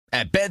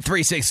At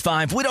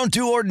Bet365, we don't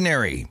do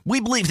ordinary. We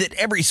believe that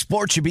every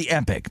sport should be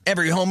epic.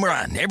 Every home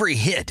run, every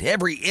hit,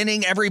 every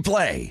inning, every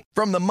play.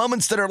 From the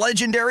moments that are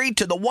legendary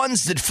to the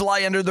ones that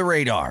fly under the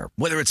radar.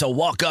 Whether it's a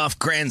walk-off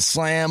grand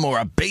slam or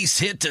a base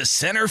hit to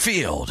center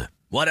field.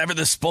 Whatever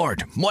the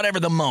sport, whatever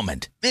the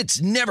moment.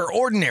 It's never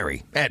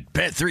ordinary at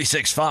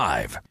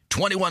Bet365.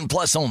 21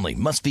 plus only.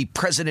 Must be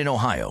present in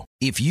Ohio.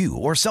 If you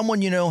or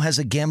someone you know has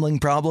a gambling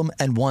problem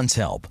and wants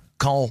help,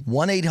 call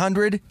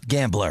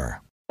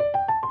 1-800-GAMBLER.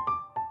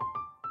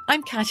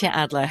 I'm Katya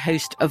Adler,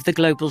 host of The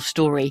Global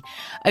Story.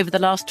 Over the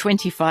last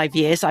 25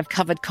 years, I've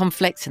covered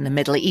conflicts in the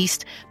Middle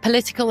East,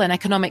 political and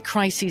economic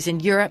crises in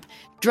Europe,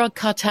 drug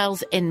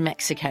cartels in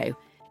Mexico.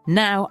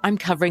 Now I'm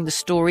covering the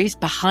stories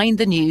behind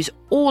the news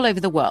all over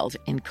the world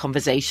in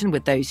conversation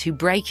with those who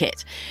break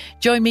it.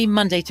 Join me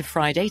Monday to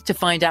Friday to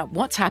find out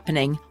what's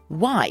happening,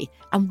 why,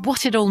 and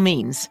what it all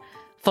means.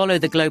 Follow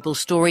The Global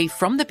Story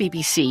from the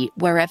BBC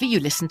wherever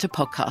you listen to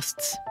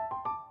podcasts.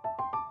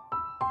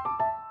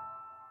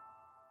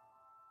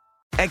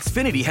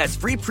 Xfinity has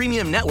free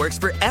premium networks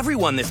for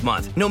everyone this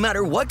month, no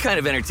matter what kind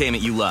of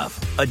entertainment you love.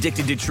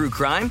 Addicted to true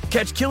crime?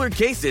 Catch killer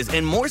cases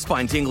and more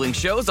spine-tingling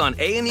shows on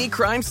A&E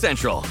Crime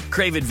Central.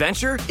 Crave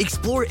adventure?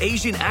 Explore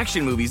Asian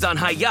action movies on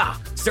Hi-YAH.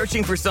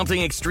 Searching for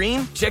something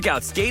extreme? Check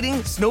out skating,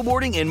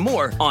 snowboarding, and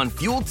more on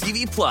Fuel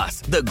TV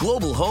Plus, the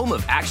global home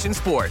of action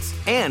sports.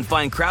 And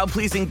find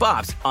crowd-pleasing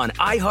bops on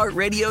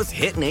iHeartRadio's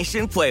Hit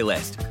Nation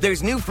playlist.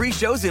 There's new free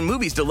shows and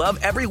movies to love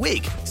every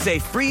week. Say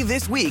free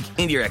this week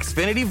in your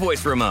Xfinity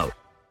voice remote.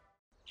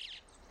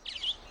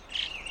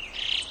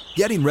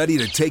 Getting ready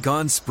to take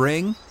on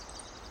spring?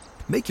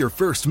 Make your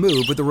first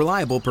move with the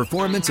reliable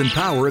performance and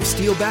power of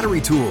Steel battery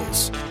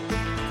tools.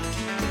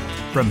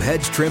 From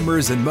hedge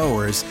trimmers and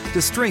mowers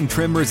to string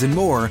trimmers and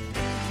more,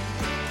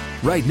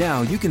 right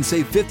now you can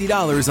save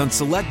 $50 on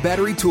select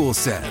battery tool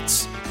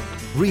sets.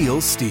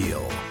 Real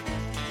Steel.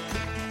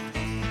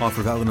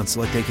 Offer valid on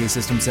select AK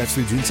system sets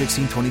through June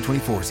 16,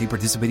 2024. See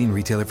participating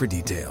retailer for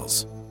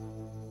details.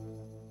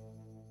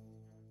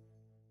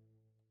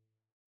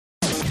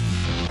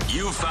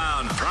 You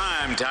found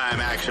primetime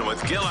action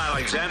with Gil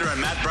Alexander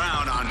and Matt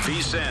Brown on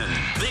VSiN,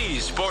 the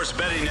sports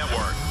betting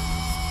network.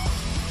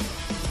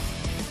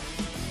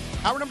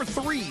 Hour number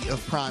 3 of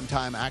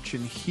primetime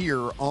action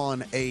here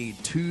on a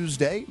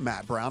Tuesday.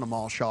 Matt Brown,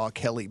 Amal Shaw,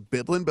 Kelly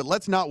Bidlin. But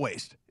let's not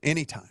waste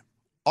any time.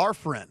 Our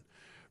friend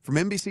from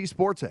NBC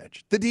Sports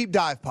Edge, the Deep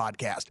Dive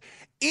Podcast.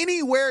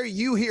 Anywhere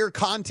you hear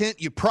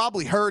content, you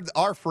probably heard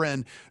our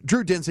friend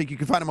Drew Dinsick. You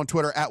can find him on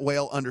Twitter at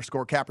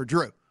 @whale_capper.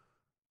 Drew,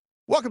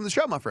 welcome to the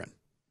show, my friend.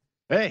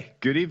 Hey,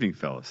 good evening,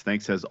 fellas.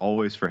 Thanks as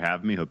always for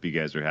having me. Hope you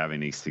guys are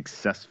having a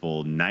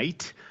successful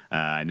night.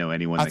 I know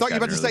anyone. I thought you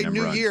were about to say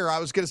New Year. I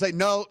was going to say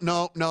no.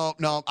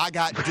 I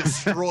got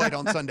destroyed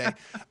on Sunday.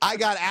 I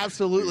got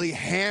absolutely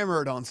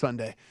hammered on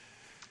Sunday.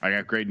 I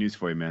got great news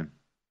for you, man.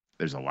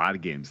 There's a lot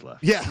of games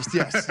left. Yes.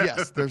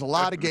 There's a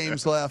lot of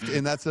games left,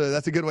 and that's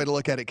a good way to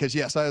look at it. Because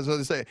yes, I was going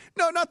to say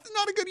no, not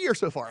a good year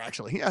so far.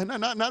 Actually, yeah,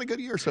 not a good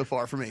year so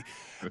far for me.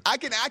 I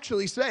can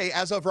actually say,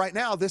 as of right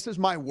now, this is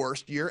my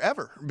worst year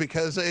ever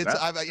because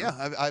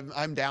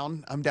I'm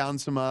down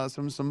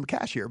some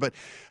cash here. But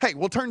hey,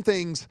 we'll turn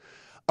things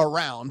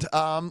around.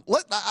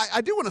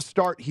 I do want to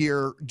start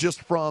here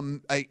just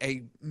from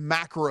a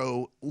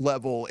macro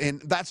level,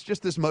 and that's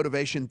just this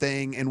motivation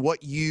thing and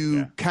what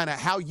you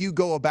how you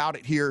go about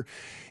it here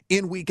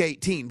in Week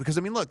 18. Because,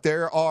 I mean, look,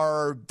 there's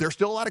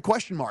still a lot of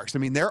question marks. I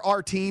mean, there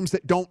are teams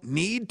that don't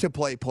need to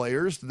play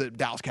players, the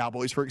Dallas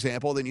Cowboys, for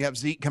example. Then you have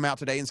Zeke come out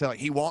today and say, like,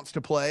 he wants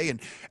to play. And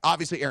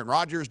obviously Aaron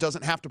Rodgers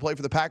doesn't have to play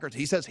for the Packers.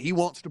 He says he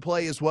wants to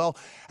play as well.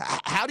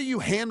 How do you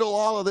handle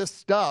all of this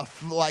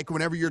stuff, like,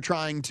 whenever you're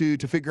trying to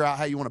figure out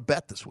how you want to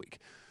bet this week?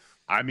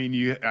 I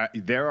mean,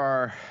 there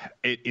are,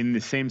 in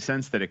the same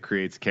sense that it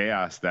creates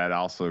chaos, that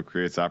also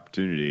creates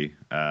opportunity.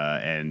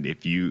 And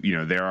if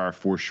there are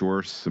for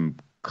sure some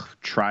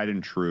tried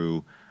and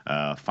true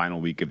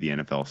final week of the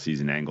NFL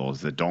season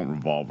angles that don't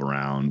revolve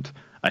around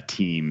a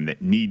team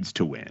that needs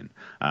to win.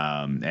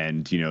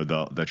 And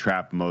the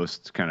trap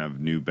most kind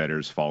of new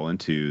bettors fall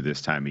into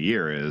this time of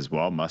year is,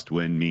 well, must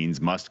win means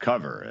must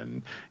cover.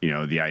 And,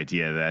 the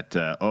idea that,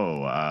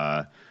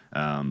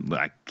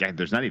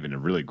 there's not even a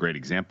really great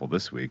example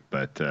this week,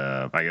 but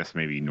I guess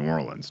maybe New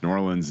Orleans. New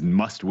Orleans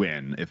must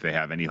win if they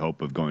have any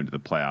hope of going to the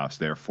playoffs.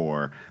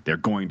 Therefore, they're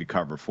going to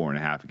cover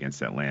 4.5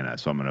 against Atlanta.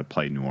 So I'm going to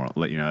play New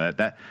Orleans.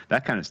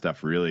 That kind of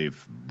stuff really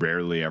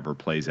rarely ever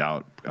plays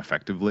out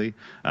effectively.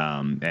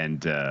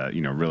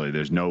 Really,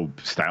 there's no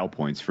style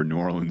points for New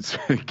Orleans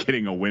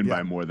getting a win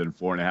by more than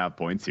 4.5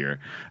 points here.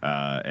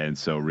 And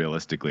so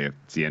realistically, if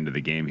it's the end of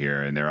the game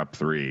here and they're up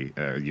 3,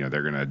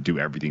 they're going to do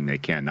everything they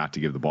can not to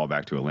give the ball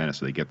back to Atlanta. Atlanta,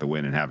 so they get the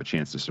win and have a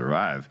chance to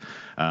survive.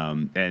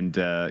 In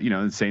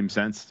the same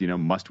sense,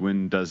 must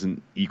win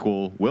doesn't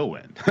equal will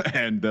win.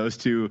 And those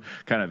two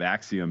kind of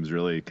axioms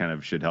really kind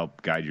of should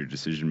help guide your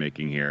decision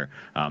making here.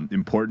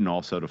 Important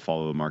also to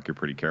follow the market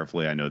pretty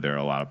carefully. I know there are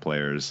a lot of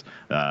players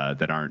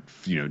that aren't,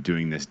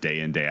 doing this day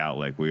in, day out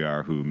like we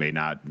are, who may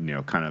not,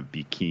 kind of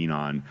be keen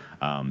on,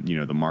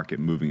 the market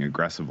moving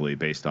aggressively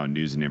based on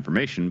news and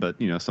information. But,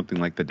 something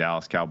like the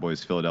Dallas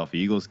Cowboys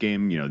Philadelphia Eagles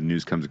game, the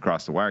news comes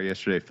across the wire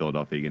yesterday.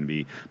 Philadelphia going to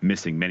be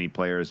missing many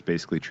players,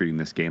 basically treating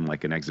this game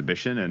like an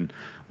exhibition. And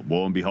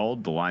lo and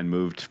behold, the line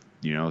moved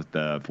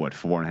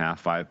 4.5,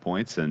 5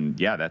 points. And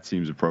yeah, that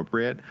seems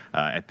appropriate.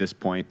 At this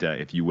point,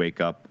 if you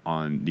wake up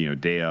on,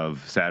 day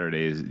of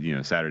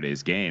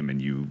Saturday's game and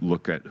you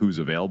look at who's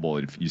available,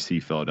 if you see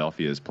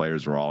Philadelphia's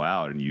players are all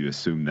out and you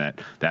assume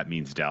that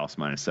means Dallas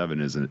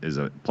 -7 is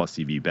a plus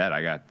TV bet,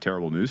 I got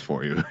terrible news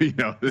for you.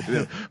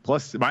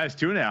 Plus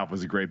 -2.5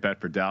 was a great bet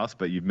for Dallas,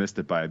 but you've missed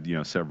it by,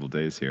 several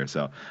days here.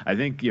 So I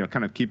think,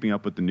 kind of keeping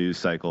up with the news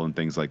cycle and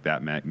things like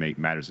that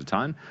matters a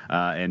ton.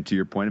 And to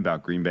your point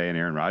about Green Bay and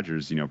Aaron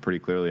Rodgers, pretty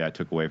clearly I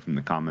took away from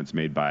the comments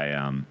made by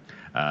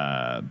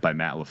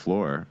Matt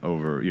LaFleur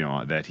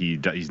over, that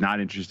he's not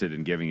interested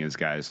in giving his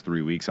guys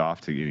 3 weeks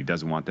off he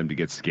doesn't want them to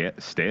get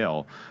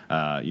stale.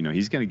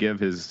 He's going to give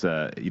he's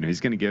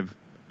going to give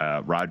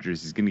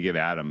Rodgers, he's going to give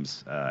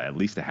Adams at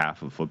least a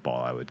half of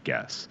football, I would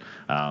guess.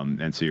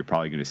 And so you're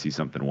probably going to see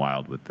something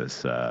wild with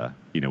this,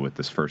 with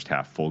this first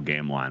half full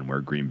game line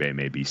where Green Bay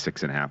may be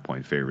 6.5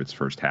 point favorites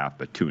first half,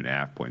 but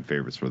 2.5 point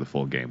favorites for the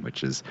full game,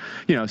 which is,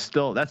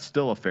 that's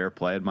still a fair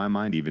play in my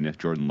mind, even if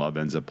Jordan Love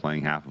ends up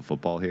playing half of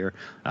football here.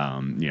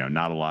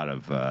 Not a lot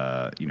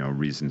of,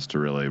 reasons to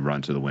really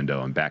run to the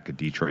window and back a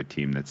Detroit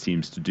team that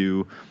seems to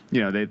do,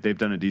 they've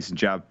done a decent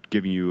job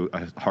giving you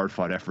a hard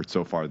fought effort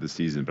so far this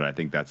season, but I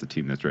think that's a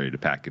team that's ready to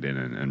pack it in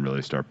and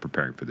really start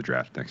preparing for the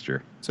draft next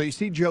year. So you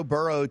see Joe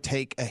Burrow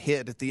take a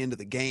hit at the end of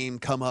the game,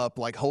 come up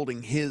like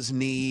holding his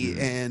knee,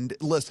 and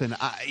listen,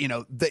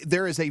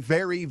 there is a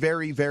very,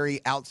 very, very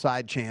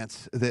outside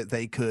chance that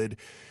they could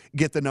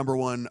get the number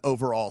 1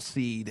 overall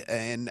seed,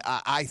 and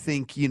I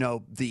think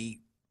the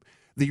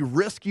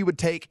risk you would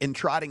take in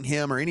trotting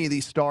him or any of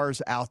these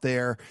stars out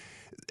there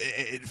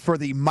for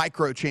the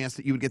micro chance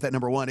that you would get that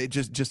number 1, it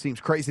just seems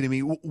crazy to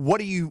me. What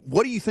do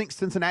you think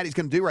Cincinnati's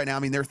going to do right now? I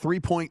mean, they're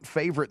 3-point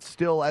favorites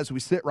still as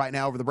we sit right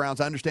now over the Browns.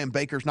 I understand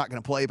Baker's not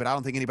going to play, but I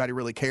don't think anybody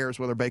really cares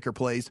whether Baker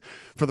plays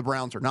for the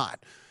Browns or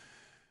not.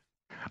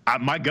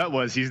 My gut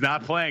was he's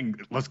not playing.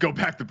 Let's go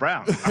back to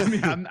Browns. I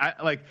mean,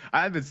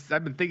 I've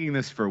been thinking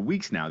this for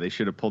weeks now. They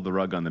should have pulled the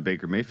rug on the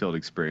Baker Mayfield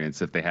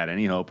experience if they had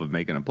any hope of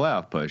making a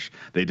playoff push.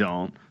 They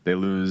don't. They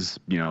lose,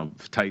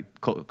 tight,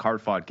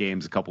 hard-fought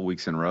games a couple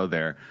weeks in a row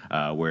there,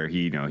 where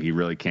he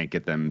really can't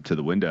get them to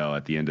the window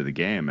at the end of the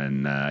game,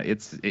 and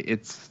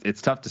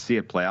it's tough to see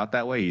it play out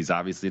that way. He's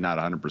obviously not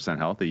 100%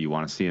 healthy. You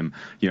want to see him,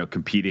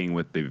 competing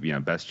with the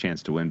best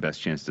chance to win,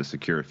 best chance to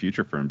secure a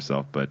future for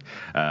himself. But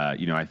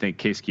I think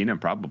Case Keenum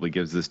probably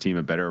gives this team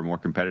a better, more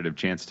competitive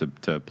chance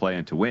to play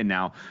and to win.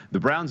 Now, the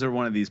Browns are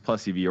one of these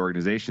plus EV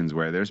organizations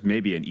where there's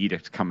maybe an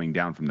edict coming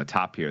down from the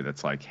top here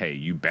that's like, hey,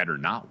 you better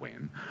not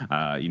win.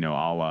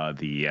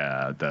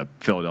 The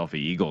Philadelphia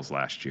Eagles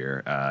last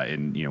year,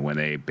 when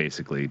they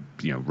basically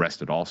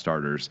rested all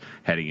starters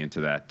heading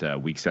into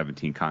that Week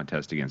 17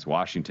 contest against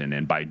Washington,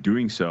 and by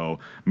doing so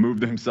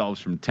moved themselves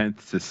from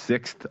 10th to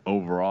 6th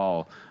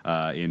overall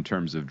in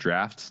terms of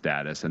draft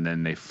status, and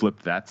then they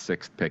flipped that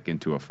 6th pick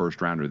into a first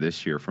rounder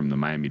this year from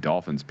the Miami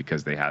Dolphins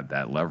because they had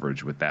that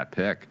leverage with that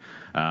pick.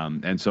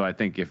 And so I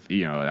think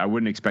I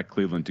wouldn't expect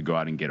Cleveland to go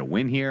out and get a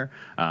win here,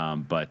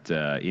 but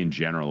in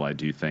general, I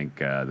do think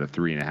the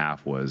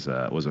 3.5 was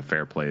a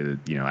fair play. That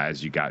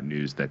as you got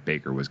news that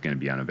Baker was going to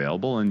be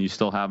unavailable, and you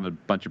still have a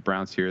bunch of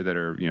Browns here that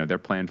are they're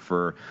playing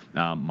for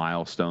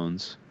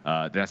milestones.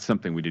 That's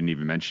something we didn't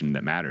even mention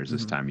that matters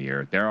this time of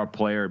year. There are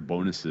player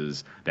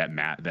bonuses that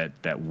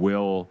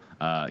will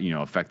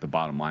affect the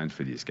bottom lines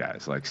for these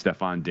guys. Like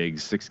Stephon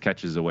Diggs, 6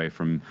 catches away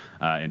from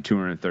and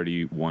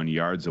 231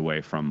 yards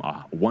away from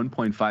a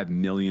 $1.5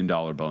 million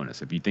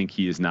bonus. If you think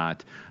he is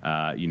not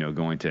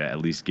going to at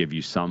least give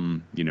you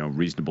some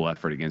reasonable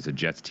effort against a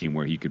Jets team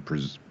where he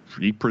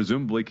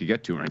presumably could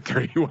get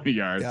 231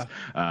 yards and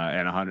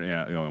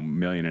 $100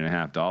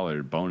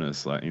 million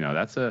bonus.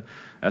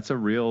 That's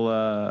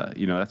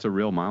a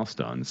real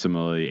milestone.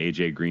 Similarly,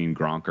 AJ Green,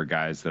 Gronk are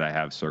guys that I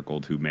have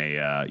circled who may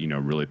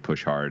really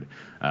push hard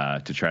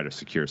to try to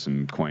secure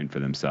some coin for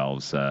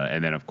themselves.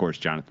 And then of course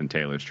Jonathan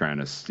Taylor's trying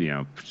to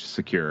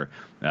secure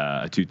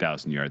a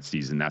 2,000-yard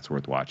season. That's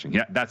worth watching.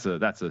 Yeah, that's a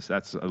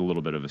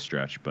little bit of a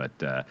stretch, but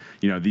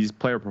these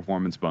player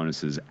performance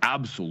bonuses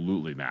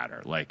absolutely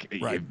matter. Like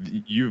right.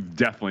 You've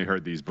definitely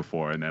heard these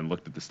before, and then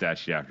looked at the stat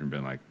sheet after and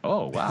been like,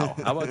 oh wow,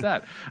 how about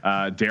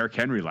that? Derrick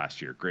Henry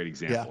last year, great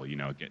example.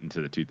 Getting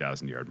to the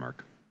 2,000-yard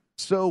mark.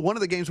 So one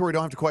of the games where we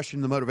don't have to question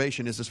the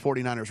motivation is this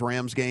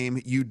 49ers-Rams game.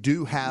 You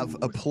do have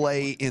a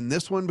play in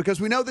this one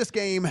because we know this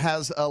game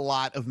has a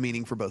lot of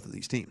meaning for both of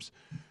these teams.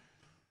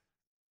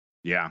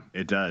 Yeah,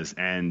 it does.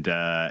 And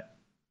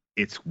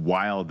it's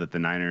wild that the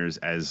Niners,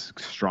 as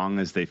strong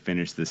as they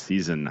finished this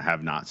season,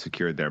 have not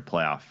secured their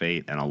playoff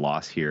fate, and a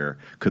loss here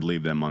could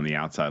leave them on the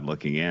outside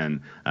looking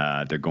in.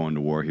 They're going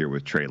to war here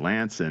with Trey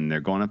Lance, and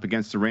they're going up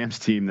against a Rams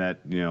team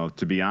that,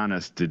 to be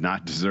honest, did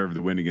not deserve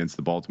the win against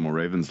the Baltimore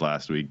Ravens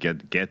last week,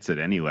 gets it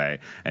anyway,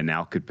 and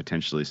now could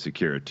potentially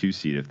secure a 2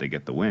 seed if they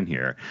get the win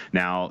here.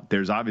 Now,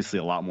 there's obviously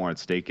a lot more at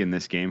stake in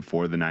this game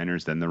for the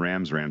Niners than the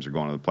Rams. Rams are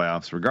going to the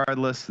playoffs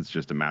regardless. It's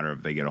just a matter of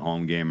if they get a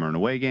home game or an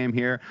away game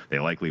here. They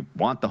likely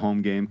want the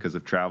home game because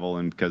of travel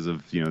and because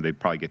of they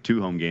probably get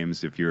 2 home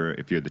games if you're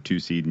the 2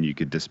 seed, and you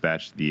could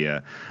dispatch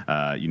the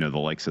the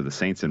likes of the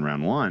Saints in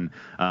round 1.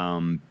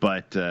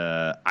 But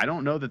I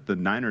don't know that the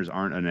Niners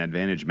aren't an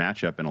advantage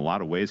matchup in a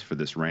lot of ways for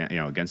this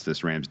against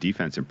this Rams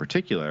defense in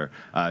particular.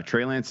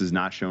 Trey Lance has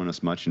not shown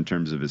us much in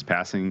terms of his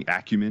passing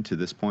acumen to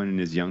this point in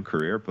his young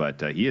career,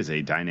 but he is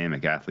a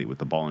dynamic athlete with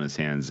the ball in his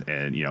hands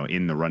and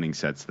in the running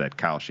sets that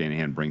Kyle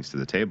Shanahan brings to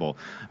the table.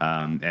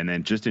 And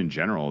then just in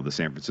general, the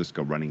San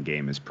Francisco running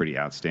game is pretty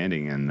outstanding.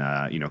 And,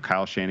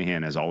 Kyle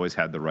Shanahan has always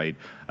had the right,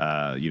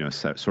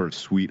 sort of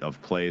suite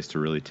of plays to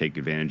really take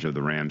advantage of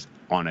the Rams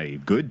on a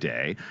good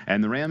day.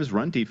 And the Rams'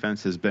 run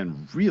defense has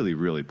been really,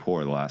 really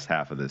poor the last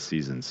half of this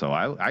season. So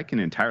I can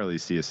entirely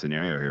see a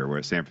scenario here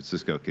where San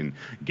Francisco can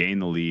gain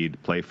the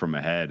lead, play from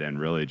ahead, and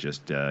really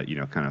just,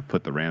 kind of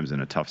put the Rams in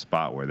a tough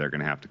spot where they're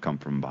going to have to come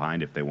from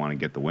behind if they want to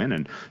get the win.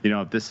 And,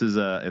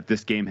 if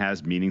this game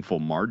has meaningful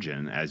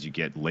margin as you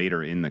get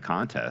later in the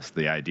contest,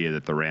 the idea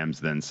that the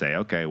Rams then say,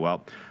 okay,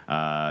 well,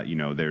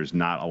 there's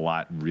not a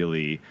lot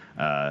really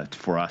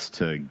for us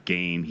to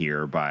gain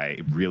here by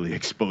really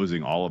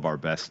exposing all of our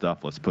best stuff.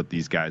 Let's put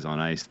these guys on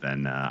ice.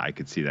 Then I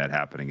could see that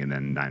happening, and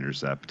then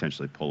Niners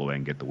potentially pull away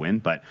and get the win.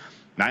 But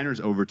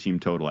Niners over team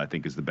total, I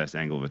think, is the best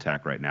angle of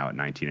attack right now at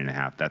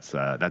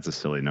 19.5. That's a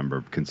silly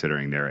number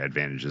considering their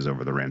advantages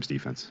over the Rams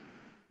defense.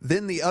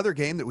 Then the other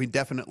game that we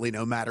definitely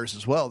know matters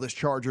as well, this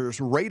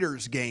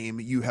Chargers-Raiders game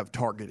you have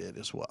targeted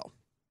as well.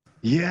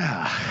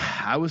 Yeah,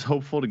 I was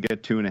hopeful to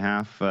get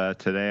 2.5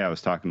 today. I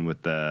was talking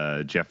with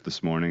Jeff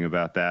this morning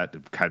about that.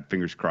 Had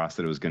fingers crossed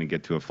that it was going to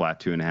get to a flat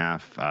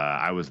 2.5.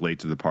 I was late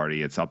to the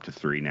party. It's up to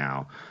 3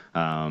 now.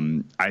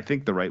 I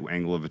think the right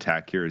angle of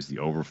attack here is the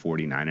over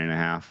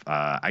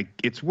 49.5.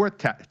 It's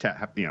worth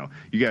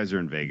you guys are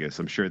in Vegas.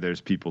 I'm sure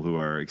there's people who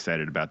are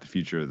excited about the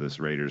future of this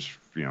Raiders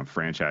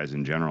franchise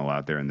in general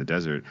out there in the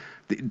desert.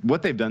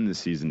 What they've done this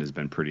season has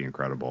been pretty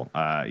incredible.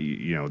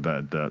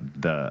 The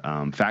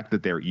fact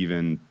that they're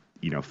even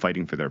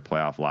fighting for their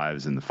playoff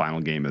lives in the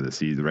final game of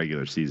the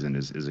regular season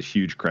is a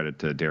huge credit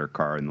to Derek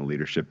Carr and the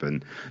leadership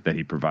that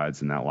he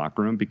provides in that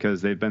locker room,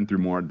 because they've been through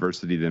more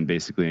adversity than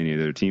basically any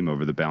other team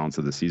over the balance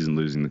of the season,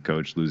 losing the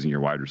coach, losing your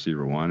wide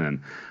receiver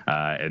 1,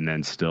 and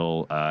then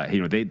still,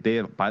 they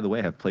have, by the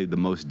way, have played the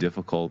most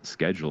difficult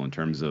schedule in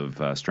terms of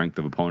strength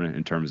of opponent,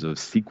 in terms of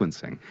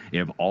sequencing. You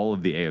have all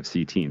of the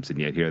AFC teams, and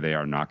yet here they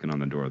are knocking on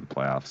the door of the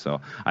playoffs. So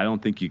I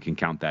don't think you can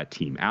count that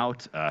team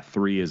out.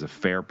 3 is a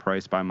fair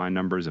price by my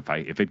numbers.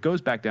 If it goes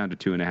back down to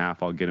 2.5,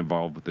 I'll get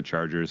involved with the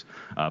Chargers.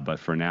 But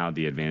for now,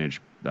 the advantage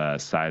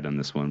side on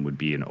this one would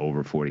be an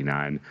over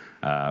 49.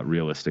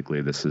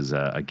 Realistically, this is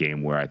a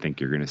game where I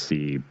think you're going to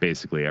see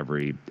basically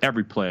every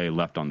play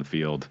left on the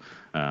field,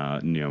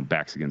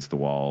 backs against the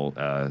wall,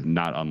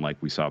 not unlike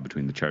we saw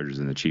between the Chargers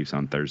and the Chiefs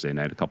on Thursday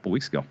night a couple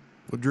weeks ago.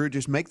 Well, Drew,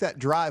 just make that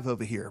drive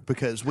over here,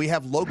 because we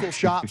have local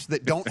shops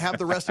that don't have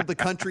the rest of the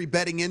country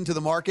betting into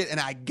the market,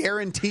 and I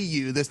guarantee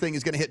you this thing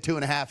is going to hit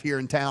 2.5 here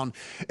in town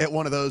at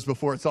one of those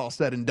before it's all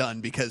said and done,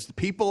 because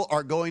people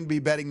are going to be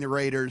betting the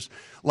Raiders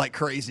like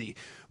crazy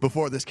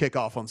before this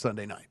kickoff on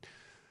Sunday night.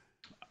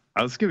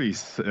 Let's give you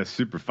a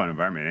super fun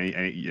environment.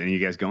 Any you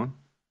guys going?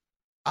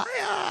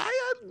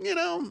 Live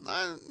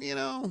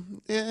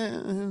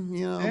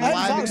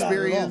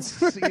experience,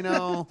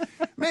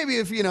 maybe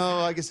if,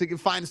 I guess you can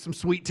find some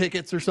sweet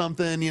tickets or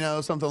something,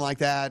 something like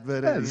that.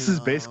 But this is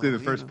basically the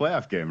first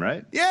playoff game,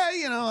 right?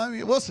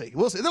 Yeah, we'll see.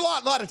 There's a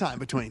lot of time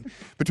between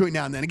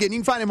now and then. Again, you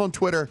can find him on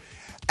Twitter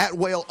at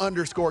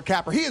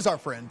 @whale_capper. He is our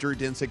friend, Drew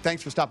Dinsick.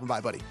 Thanks for stopping by,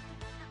 buddy.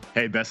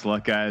 Hey, best of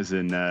luck, guys,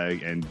 and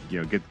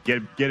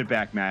get it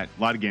back, Matt.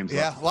 A lot of games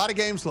left. Yeah, a lot of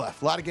games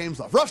left.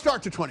 Rough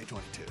start to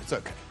 2022. It's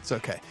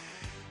okay.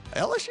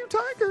 LSU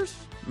Tigers.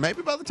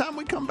 Maybe by the time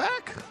we come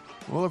back,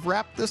 we'll have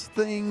wrapped this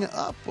thing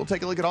up. We'll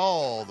take a look at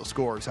all the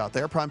scores out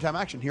there. Primetime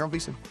action here on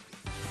VSiN.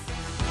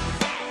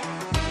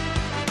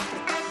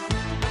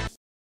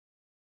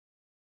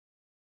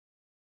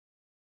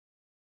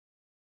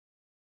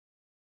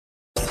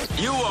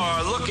 You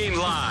are looking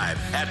live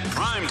at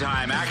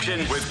Primetime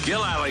Action with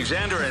Gil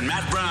Alexander and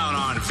Matt Brown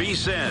on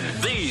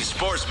VSiN, the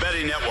Sports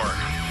Betting Network.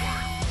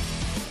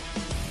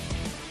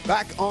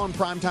 Back on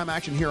Primetime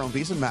Action here on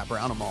VSiN. Matt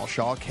Brown, Amal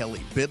Shaw,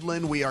 Kelly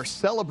Bidlin. We are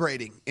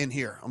celebrating in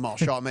here. Amal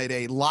Shaw made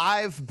a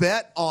live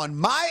bet on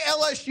my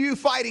LSU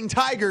Fighting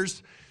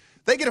Tigers.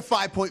 They get a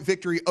 5-point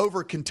victory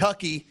over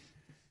Kentucky.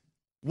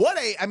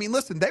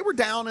 Listen, they were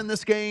down in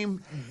this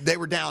game. They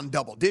were down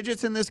double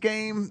digits in this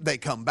game. They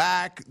come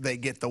back. They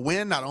get the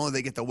win. Not only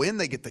they get the win,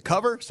 they get the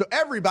cover. So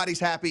everybody's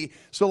happy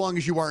so long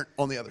as you weren't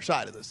on the other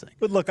side of this thing.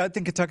 But look, I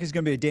think Kentucky's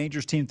going to be a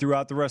dangerous team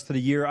throughout the rest of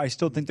the year. I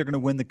still think they're going to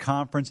win the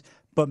conference.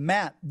 But,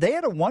 Matt, they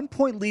had a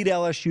 1-point lead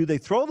LSU. They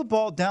throw the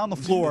ball down the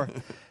floor.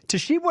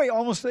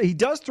 Tshiebwe he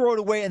does throw it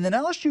away, and then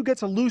LSU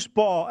gets a loose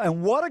ball.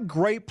 And what a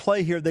great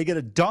play here. They get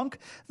a dunk.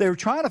 They were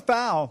trying to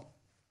foul.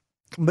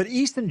 But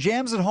Easton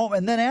jams it home,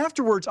 and then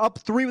afterwards, up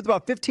 3 with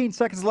about 15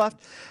 seconds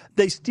left,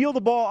 they steal the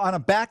ball on a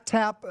back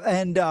tap,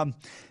 and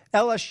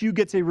LSU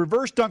gets a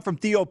reverse dunk from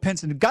Theo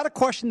Pinson. Got to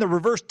question the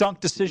reverse dunk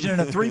decision in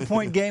a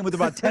 3-point game with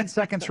about 10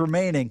 seconds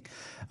remaining.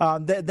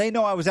 They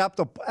know I was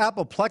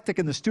apoplectic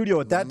in the studio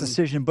at that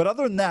decision. But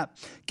other than that,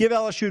 give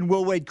LSU and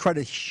Will Wade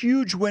credit.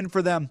 Huge win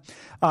for them.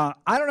 I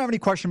don't have any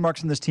question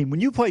marks on this team. When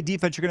you play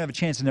defense, you're going to have a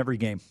chance in every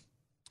game.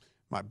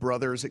 My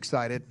brother is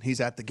excited. He's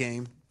at the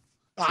game.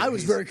 I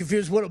was very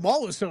confused what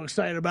Amal was so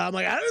excited about. I'm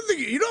like, I don't think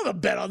you don't have a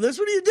bet on this.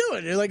 What are you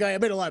doing? You're like, I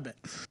made a live bet.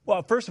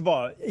 Well, first of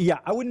all, yeah,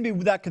 I wouldn't be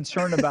that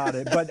concerned about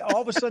it. But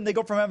all of a sudden, they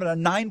go from having a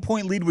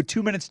 9-point lead with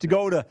 2 minutes to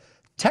go to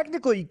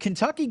technically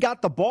Kentucky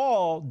got the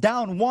ball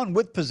down 1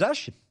 with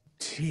possession.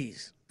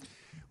 Jeez.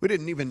 We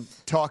didn't even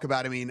talk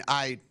about,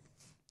 I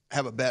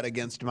have a bet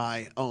against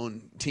my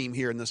own team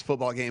here in this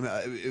football game.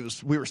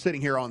 We were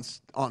sitting here on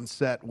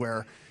set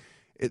where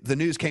the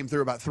news came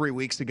through about 3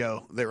 weeks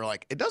ago. They were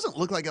like, it doesn't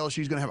look like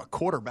LSU's going to have a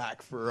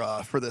quarterback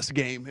for this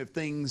game if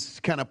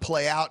things kind of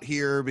play out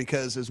here,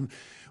 because when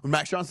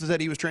Max Johnson said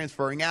he was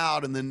transferring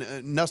out and then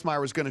Nussmeier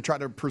was going to try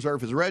to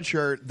preserve his red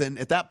shirt, then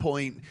at that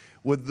point,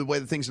 with the way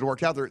that things had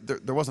worked out,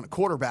 there wasn't a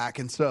quarterback.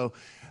 And so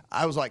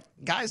I was like,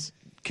 guys,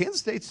 Kansas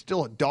State's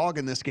still a dog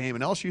in this game,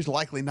 and LSU's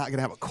likely not going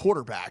to have a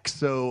quarterback.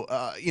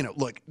 So,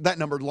 look, that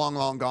number's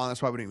long gone.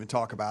 That's why we didn't even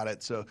talk about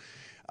it. So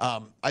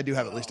I do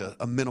have at least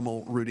a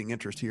minimal rooting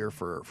interest here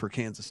for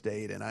Kansas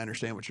State, and I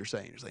understand what you're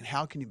saying. You're saying,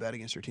 how can you bet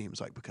against your team? It's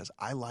like, because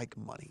I like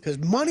money. Because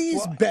money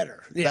is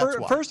better. Yeah.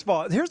 First of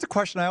all, here's the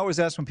question I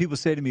always ask when people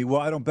say to me, well,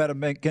 I don't bet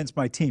against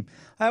my team.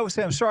 I always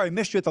say, I'm sorry, I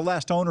missed you at the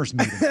last owners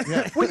meeting.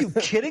 What, are you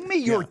kidding me?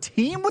 Your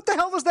team? What the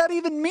hell does that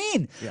even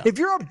mean? Yeah. If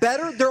you're a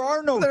bettor, there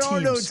are no teams. There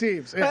are no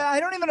teams. Yeah. I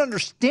don't even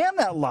understand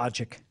that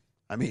logic.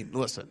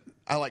 Listen,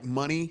 I like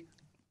money.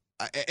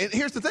 And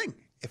here's the thing.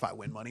 If I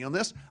win money on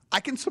this, I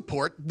can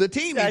support the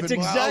team. That's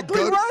exactly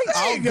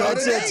right.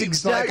 That's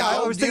exactly. I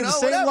was thinking the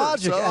same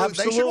logic. So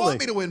absolutely. They should want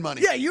me to win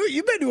money. Yeah,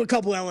 you've been to a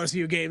couple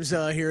LSU games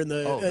here in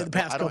the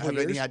past couple of years. I don't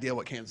have any idea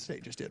what Kansas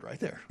State just did right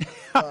there.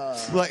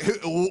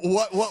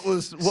 What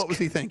was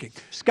he thinking?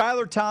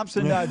 Skylar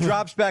Thompson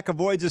drops back,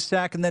 avoids a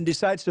sack, and then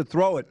decides to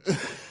throw it.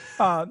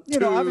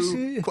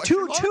 Obviously,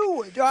 two.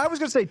 I was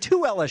going to say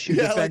 2 LSU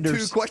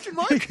defenders. Like 2 question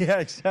mark? Yeah,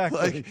 exactly.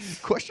 Like,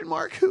 question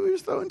mark? Who he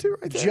was throwing to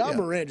right there? John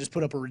Morant just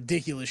put up a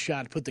ridiculous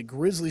shot to put the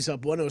Grizzlies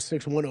up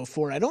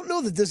 106-104. I don't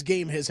know that this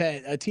game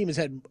a team has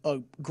had a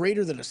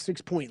greater than a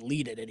 6-point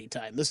lead at any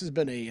time. This has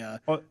been a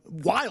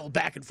wild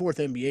back and forth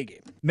NBA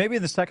game. Maybe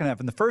in the second half.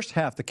 In the first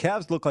half, the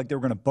Cavs looked like they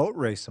were going to boat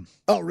race them.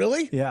 Oh,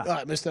 really? Yeah.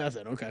 I missed that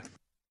then. Okay.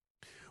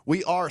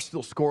 We are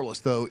still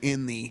scoreless, though,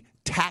 in the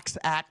Tax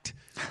Act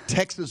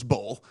Texas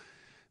Bowl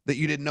that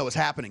you didn't know was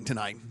happening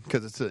tonight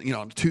because it's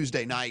on a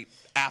Tuesday night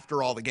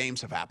after all the games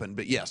have happened.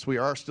 But, yes, we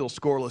are still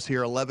scoreless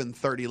here,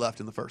 11:30 left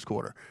in the first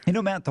quarter.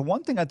 Matt, the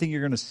one thing I think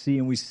you're going to see,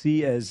 and we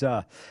see as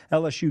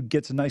LSU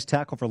gets a nice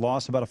tackle for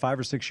loss, about a 5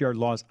 or 6 yard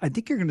loss, I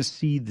think you're going to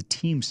see the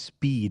team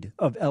speed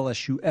of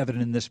LSU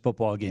evident in this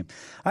football game.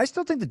 I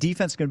still think the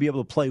defense is going to be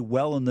able to play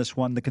well in this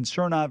one. The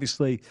concern,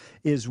 obviously,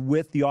 is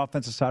with the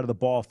offensive side of the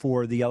ball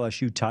for the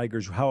LSU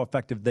Tigers, how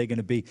effective they're going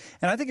to be.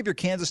 And I think if you're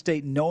Kansas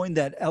State, knowing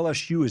that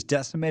LSU is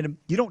decimated,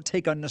 you don't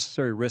take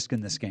unnecessary risk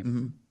in this game.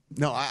 Mm-hmm.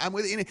 No, I'm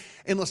with you.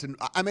 And listen,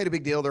 I made a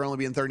big deal. There only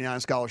being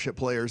 39 scholarship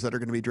players that are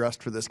going to be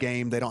dressed for this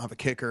game. They don't have a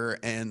kicker,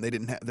 and they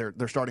didn't have.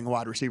 They're starting a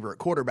wide receiver at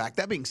quarterback.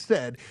 That being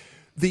said,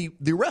 the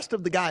rest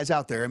of the guys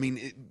out there.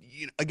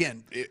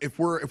 Again, if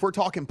we're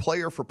talking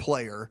player for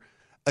player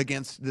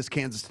against this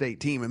Kansas State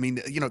team,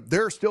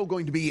 there are still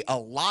going to be a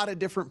lot of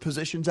different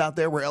positions out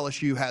there where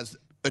LSU has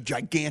a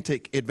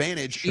gigantic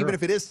advantage, even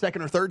if it is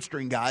second or third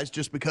string guys,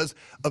 just because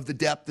of the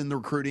depth in the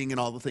recruiting and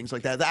all the things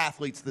like that. The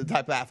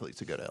type of athletes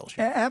that go to LSU.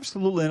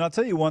 Absolutely. And I'll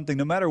tell you one thing,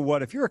 no matter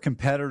what, if you're a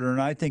competitor,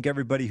 and I think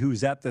everybody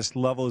who's at this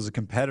level is a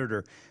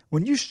competitor,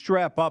 when you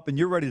strap up and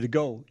you're ready to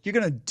go, you're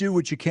going to do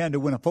what you can to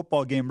win a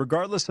football game,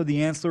 regardless of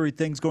the ancillary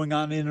things going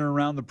on in and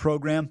around the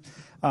program.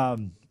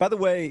 By the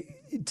way,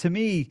 to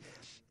me,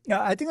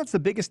 I think that's the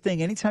biggest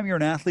thing. Anytime you're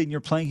an athlete and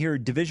you're playing here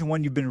at Division I,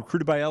 you've been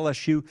recruited by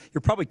LSU,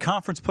 you're probably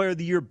Conference Player of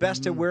the Year,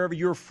 best at wherever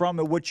you're from,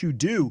 at what you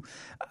do.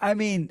 I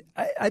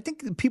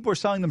think people are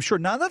selling them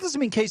short. Now, that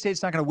doesn't mean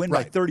K-State's not going to win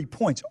by 30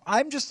 points.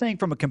 I'm just saying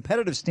from a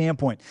competitive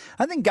standpoint,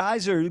 I think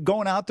guys are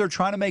going out there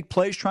trying to make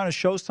plays, trying to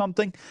show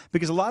something,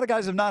 because a lot of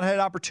guys have not had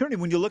opportunity.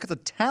 When you look at the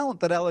talent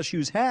that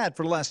LSU's had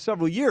for the last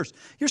several years,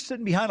 you're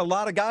sitting behind a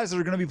lot of guys that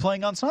are going to be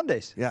playing on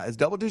Sundays. Yeah, as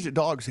double-digit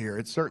dogs here,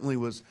 it certainly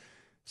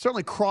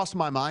crossed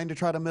my mind to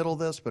try to middle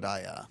this, but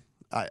I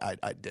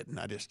didn't.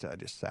 I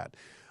just sat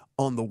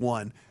on the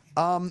one.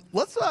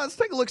 Let's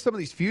take a look at some of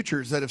these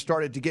futures that have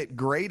started to get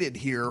graded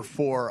here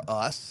for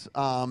us.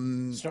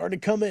 Starting to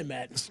come in,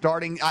 Matt.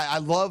 I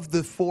love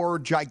the 4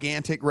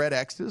 gigantic red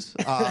X's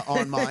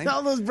on mine.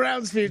 All those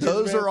Browns futures.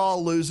 Those man. are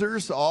all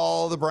losers.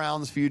 All the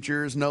Browns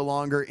futures no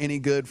longer any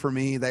good for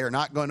me. They are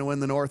not going to win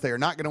the North. They are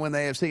not going to win the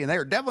AFC, and they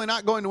are definitely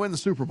not going to win the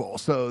Super Bowl.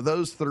 So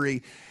those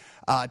 3.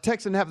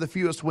 Texans have the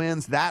fewest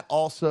wins. That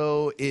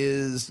also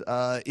is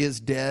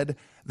dead.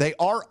 They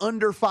are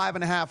under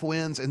 5.5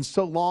 wins, and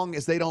so long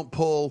as they don't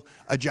pull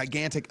a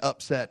gigantic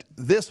upset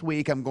this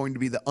week, I'm going to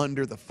be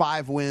under the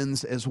 5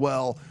 wins as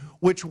well,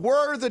 which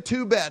were the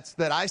 2 bets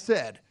that I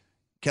said,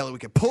 Kelly, we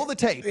could pull the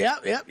tape.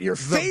 Yep. Your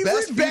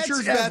favorite the best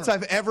futures bets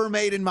ever. I've ever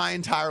made in my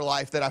entire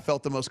life that I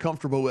felt the most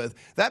comfortable with.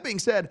 That being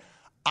said,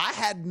 I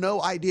had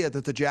no idea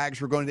that the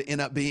Jags were going to end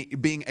up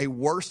being a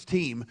worse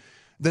team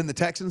than the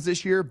Texans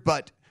this year,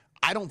 but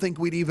I don't think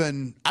we'd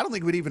even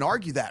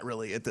argue that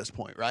really at this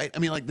point, right? I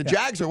mean, like the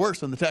Jags are worse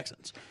than the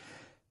Texans.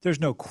 There's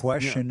no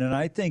question. Yeah. And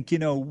I think,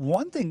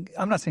 one thing,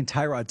 I'm not saying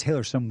Tyrod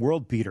Taylor's some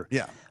world beater.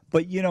 Yeah.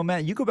 But,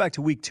 Matt, you go back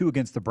to week 2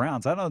 against the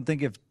Browns. I don't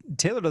think if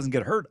Taylor doesn't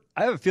get hurt,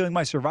 I have a feeling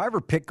my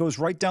survivor pick goes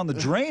right down the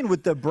drain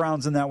with the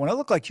Browns in that one. I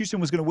looked like Houston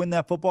was going to win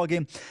that football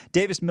game.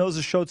 Davis Mills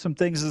has showed some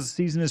things as the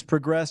season has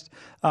progressed.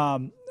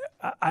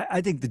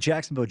 I think the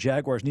Jacksonville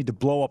Jaguars need to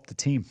blow up the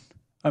team.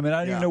 I mean,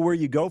 I don't even know where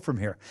you go from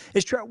here.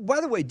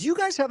 By the way, do you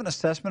guys have an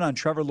assessment on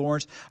Trevor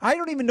Lawrence? I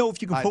don't even know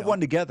if you can put one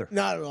together.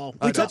 Not at all.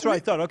 That's what I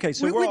thought. Okay,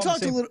 so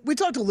we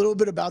talked a little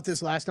bit about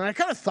this last night. I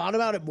kind of thought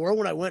about it more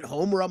when I went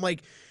home, where I'm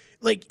like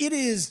it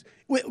is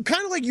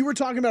kind of like you were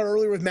talking about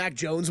earlier with Mac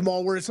Jones,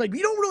 Maul, where it's like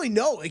you don't really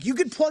know. Like you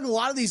could plug a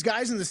lot of these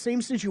guys in the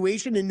same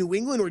situation in New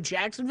England or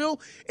Jacksonville,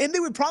 and they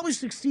would probably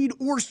succeed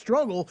or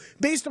struggle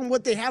based on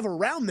what they have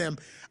around them.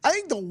 I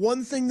think the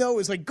one thing though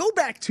is like go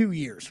back 2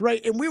 years,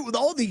 right? And we with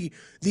all the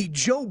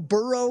Joe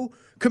Burrow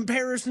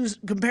comparisons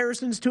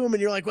to him,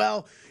 and you're like,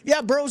 well,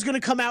 yeah, Burrow's going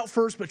to come out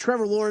first, but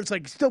Trevor Lawrence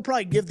still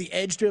probably give the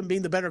edge to him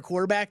being the better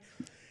quarterback.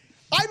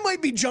 I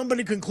might be jumping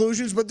to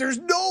conclusions, but there's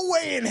no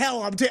way in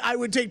hell I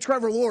would take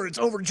Trevor Lawrence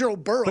over Joe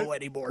Burrow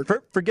anymore.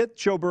 Forget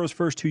Joe Burrow's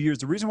first 2 years.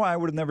 The reason why I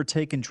would have never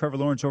taken Trevor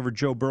Lawrence over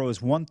Joe Burrow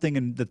is one thing,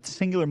 and the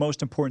singular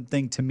most important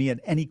thing to me at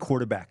any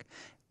quarterback: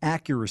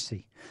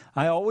 accuracy.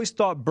 I always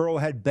thought Burrow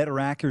had better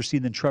accuracy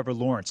than Trevor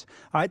Lawrence.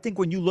 I think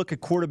when you look at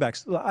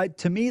quarterbacks,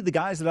 to me, the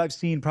guys that I've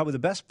seen, probably the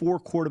best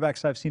 4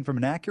 quarterbacks I've seen from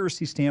an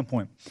accuracy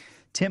standpoint: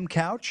 Tim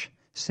Couch,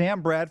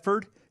 Sam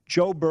Bradford,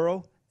 Joe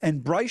Burrow,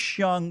 and Bryce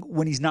Young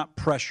when he's not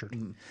pressured.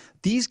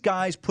 These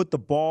guys put the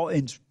ball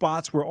in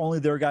spots where only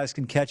their guys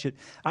can catch it.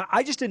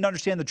 I just didn't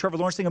understand the Trevor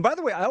Lawrence thing. And by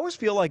the way, I always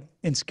feel like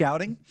in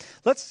scouting,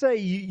 let's say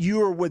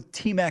you are with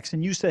Team X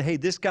and you say, hey,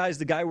 this guy's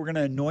the guy we're going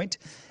to anoint.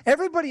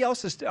 Everybody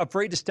else is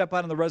afraid to step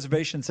out on the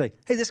reservation and say,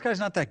 hey, this guy's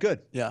not that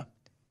good. Yeah.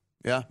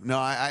 No,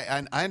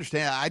 I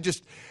understand.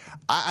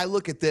 I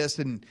look at this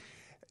and,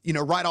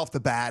 right off the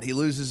bat, he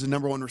loses the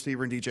number 1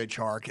 receiver in DJ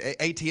Chark.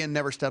 ATN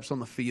never steps on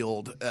the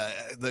field.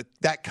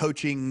 That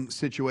coaching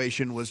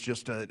situation was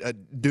just a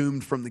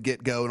doomed from the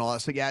get-go and all that.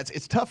 So, yeah,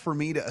 it's tough for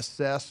me to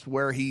assess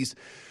where he's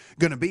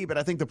going to be. But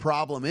I think the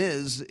problem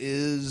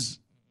is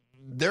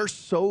they're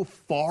so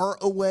far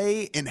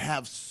away and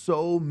have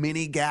so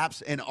many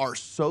gaps and are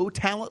so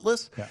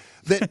talentless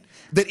that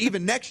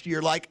even next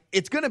year,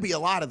 it's going to be a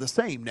lot of the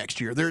same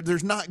next year.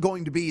 There's not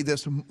going to be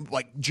this,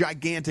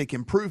 gigantic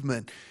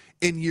improvement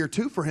in year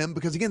 2 for him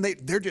because, again,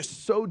 they're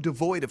just so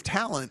devoid of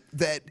talent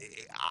that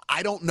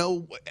I don't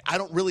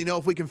really know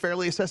if we can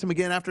fairly assess him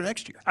again after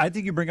next year. I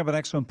think you bring up an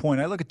excellent point.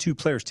 I look at 2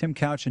 players, Tim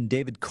Couch and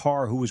David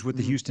Carr, who was with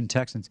the Houston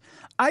Texans.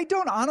 I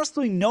don't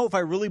honestly know if I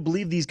really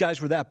believe these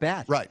guys were that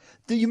bad. Right.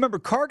 You remember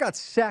Carr got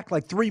sacked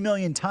 3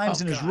 million times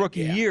in his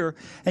rookie year,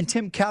 and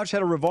Tim Couch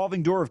had a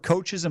revolving door of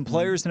coaches and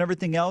players and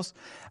everything else.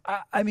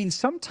 I mean,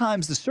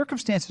 sometimes the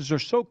circumstances are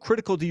so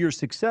critical to your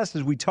success,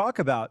 as we talk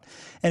about.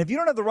 And if you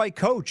don't have the right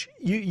coach,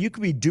 you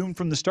could be doomed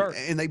from the start.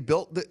 And they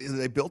built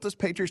this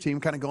Patriots team,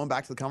 kind of going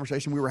back to the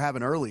conversation we were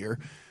having earlier.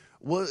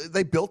 Well,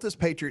 they built this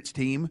Patriots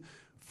team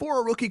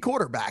for a rookie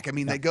quarterback. I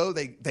mean, they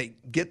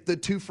get the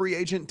 2 free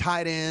agent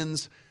tight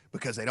ends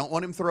because they don't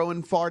want him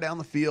throwing far down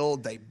the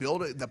field. They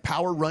build the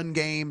power run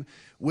game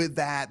with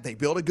that. They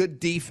build a good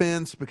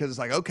defense because it's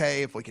like,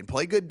 okay, if we can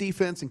play good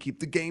defense and keep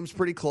the games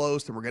pretty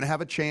close, then we're going to have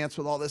a chance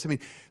with all this. I mean,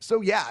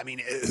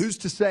 who's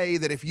to say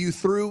that if you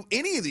threw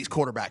any of these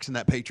quarterbacks in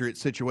that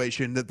Patriots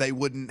situation that they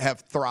wouldn't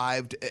have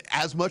thrived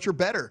as much or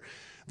better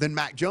than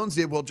Mac Jones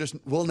did?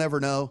 We'll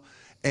never know.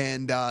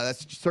 And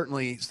that's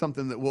certainly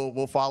something that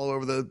we'll follow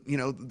over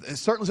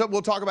certainly something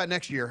we'll talk about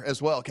next year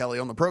as well, Kelly,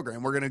 on the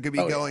program. We're going to be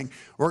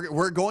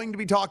we're going to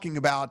be talking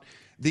about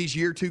these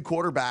year 2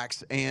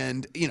 quarterbacks.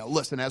 And,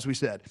 listen, as we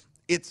said,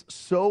 it's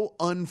so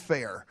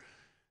unfair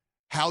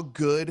how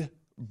good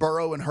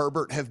Burrow and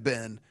Herbert have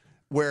been,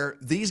 where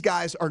these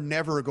guys are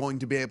never going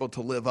to be able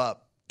to live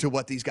up to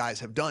what these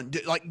guys have done.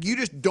 You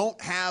just don't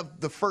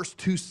have the first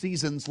 2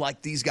 seasons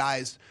like these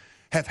guys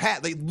have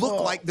had. They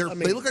look like they're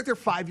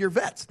 5-year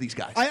vets. These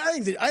guys. I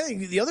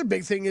think the other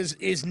big thing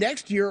is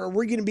next year, are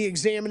we going to be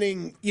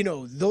examining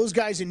those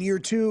guys in year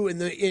 2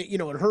 and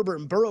and Herbert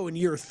and Burrow in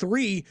year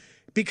 3,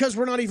 because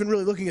we're not even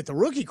really looking at the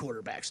rookie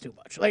quarterbacks too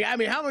much.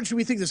 How much do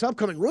we think this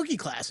upcoming rookie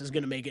class is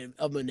going to make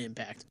of an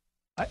impact?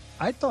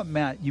 I thought,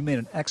 Matt, you made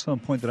an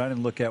excellent point that I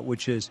didn't look at,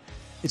 which is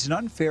it's an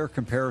unfair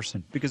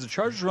comparison because the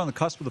Chargers were on the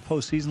cusp of the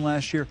postseason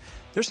last year.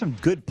 There's some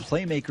good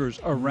playmakers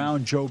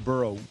around Joe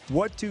Burrow.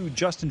 What do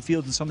Justin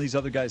Fields and some of these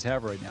other guys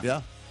have right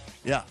now?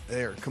 Yeah,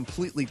 they're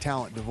completely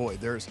talent devoid.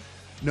 There's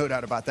no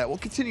doubt about that. We'll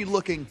continue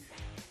looking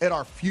at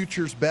our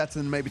futures bets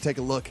and maybe take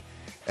a look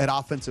at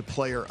Offensive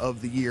Player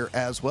of the Year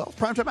as well.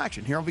 Primetime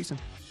action here on VSiN.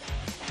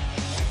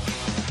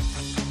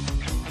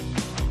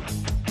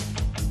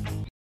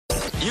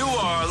 You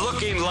are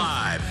looking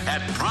live at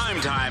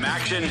Primetime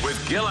Action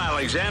with Gil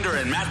Alexander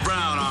and Matt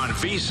Brown on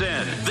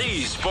VSiN,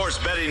 the Sports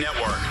Betting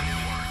Network.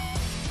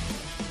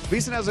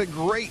 VSiN has a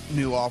great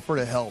new offer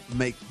to help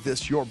make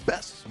this your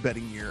best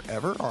betting year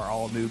ever. Our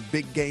all-new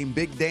Big Game,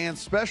 Big Dance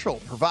special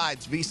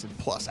provides VSiN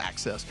Plus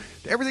access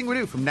to everything we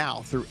do from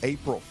now through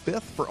April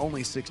 5th for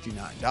only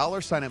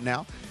 $69. Sign up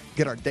now.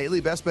 Get our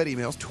daily best bet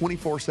emails,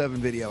 24/7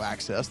 video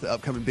access, the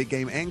upcoming big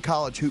game and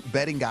college hoop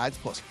betting guides,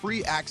 plus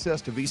free access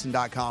to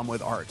VSiN.com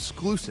with our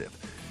exclusive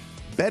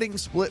betting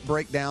split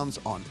breakdowns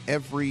on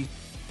every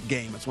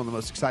game. It's one of the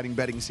most exciting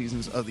betting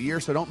seasons of the year,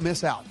 so don't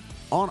miss out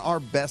on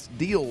our best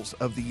deals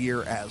of the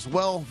year as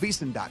well.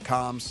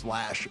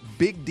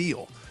 VSiN.com/big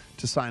deal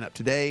to sign up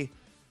today.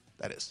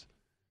 That is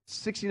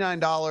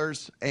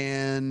 $69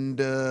 and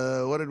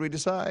what did we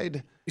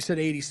decide? You said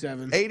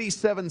 87.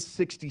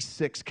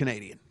 87.66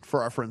 Canadian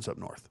for our friends up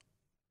north.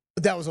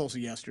 But that was also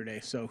yesterday,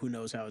 so who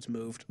knows how it's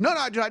moved. No,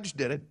 I just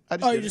did it.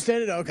 You just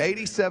did it? Okay.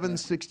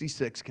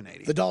 87.66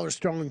 Canadian. The dollar's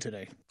strong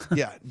today.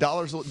 Yeah,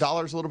 dollar's a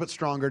little bit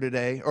stronger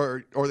today,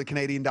 or the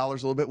Canadian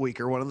dollar's a little bit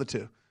weaker, one of the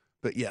two.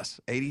 But yes,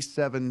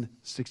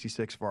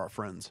 87.66 for our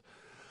friends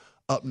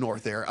up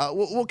north there.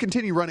 We'll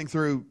continue running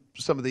through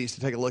some of these to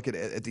take a look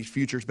at these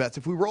futures bets.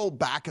 If we roll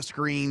back a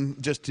screen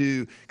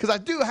because I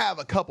do have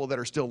a couple that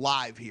are still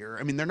live here.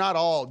 I mean, they're not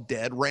all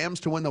dead. Rams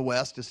to win the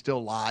West is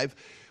still live.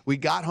 We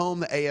got home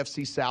the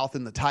AFC South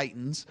and the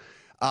Titans.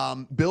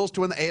 Bills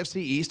to win the AFC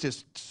East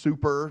is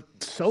super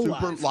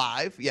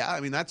live. Yeah, I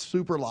mean, that's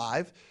super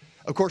live.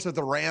 Of course,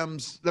 the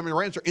Rams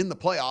are in the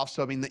playoffs,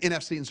 so I mean, the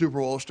NFC and Super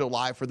Bowl are still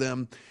live for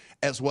them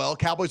as well.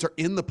 Cowboys are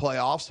in the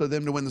playoffs, so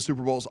them to win the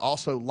Super Bowl is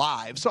also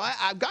live. So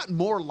I've gotten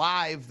more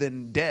live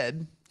than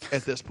dead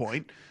at this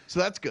point, so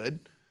that's good.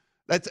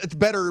 It's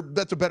better.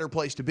 That's a better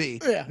place to be.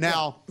 Yeah.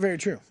 Now, yeah, very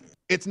true.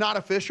 It's not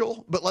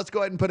official, but let's go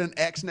ahead and put an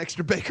X next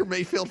to Baker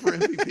Mayfield for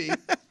MVP.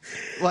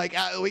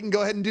 We can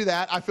go ahead and do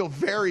that. I feel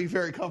very,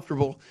 very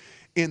comfortable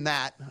in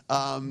that.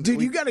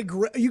 Dude, you got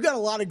a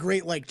lot of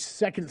great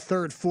second,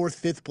 third, fourth,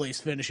 fifth place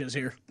finishes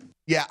here.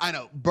 Yeah, I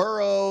know.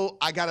 Burrow,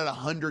 I got it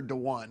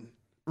 100-1.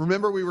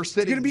 Remember, we were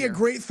sitting. It's going to be a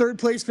great third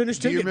place finish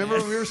too. Do you remember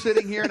when we were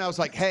sitting here and I was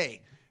like,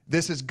 "Hey,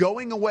 this is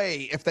going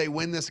away if they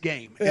win this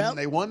game." And then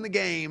they won the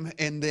game,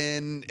 and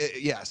then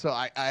so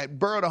I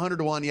Burrowed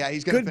 100-1. Yeah,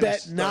 he's going to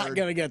finish third. Not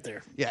going to get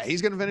there. Yeah,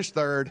 he's going to finish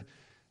third.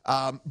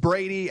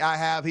 Brady,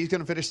 he's going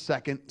to finish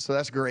second, so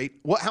that's great.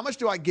 How much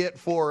do I get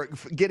for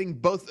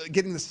getting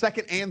the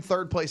second and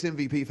third place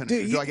MVP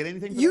finishes? Do I get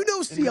anything?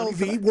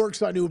 CLV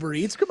works on Uber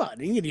Eats. Come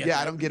on,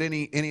 I don't get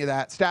any of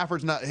that.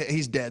 Stafford's not;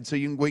 he's dead, so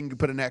we can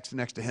put an X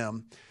next to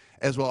him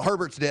as well.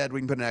 Herbert's dead. We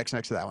can put an X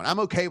next to that one. I'm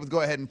okay with go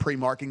ahead and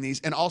pre-marking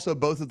these, and also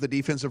both of the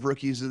defensive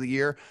rookies of the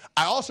year.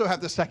 I also have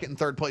the second and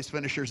third place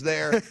finishers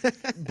there,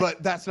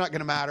 but that's not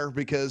going to matter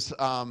because,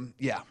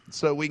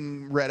 so we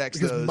can red X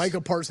because those. Micah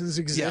Parsons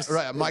exists. Yeah,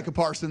 right. Micah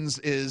Parsons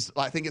is,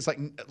 I think it's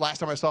last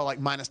time I saw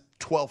minus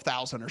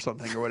 12,000 or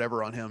something or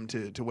whatever on him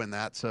to win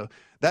that. So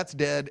that's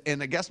dead.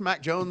 And I guess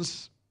Mac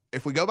Jones,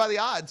 if we go by the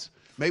odds,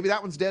 maybe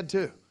that one's dead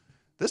too.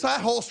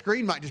 That whole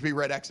screen might just be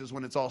red X's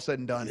when it's all said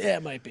and done. Yeah,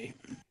 it might be.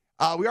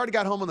 We already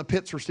got home on the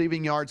Pitts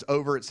receiving yards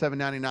over at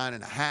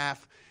 799.5.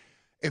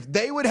 If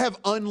they would have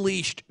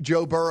unleashed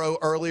Joe Burrow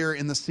earlier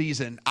in the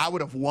season, I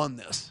would have won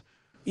this.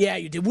 Yeah,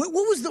 you did.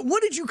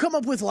 What did you come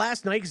up with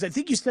last night? Because I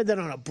think you said that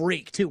on a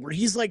break too, where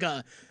he's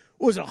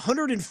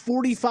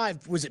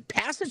 145? Was it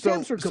pass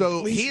attempts or completion?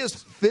 So he is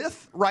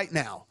fifth right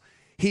now.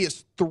 He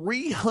is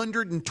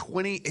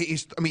 320.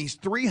 He's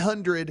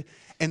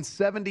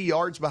 370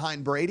 yards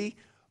behind Brady.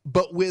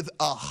 But with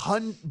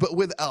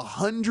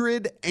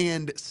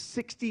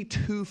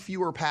 162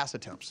 fewer pass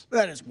attempts.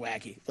 That is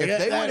wacky. If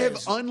they would have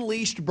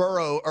unleashed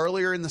Burrow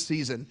earlier in the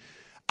season,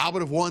 I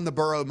would have won the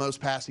Burrow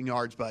most passing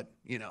yards, but,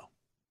 they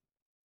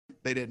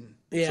didn't.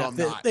 Yeah, so I'm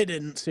not. They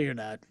didn't, so you're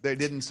not. They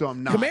didn't, so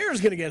I'm not.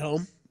 Kamara's going to get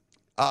home.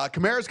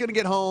 Kamara's going to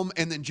get home,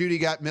 and then Judy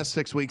got missed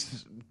 6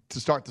 weeks to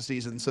start the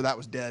season, so that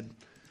was dead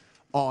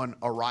on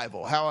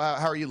arrival. How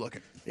are you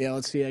looking? Yeah,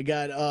 let's see. I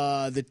got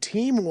the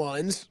team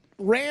ones.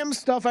 Rams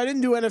stuff, I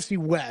didn't do NFC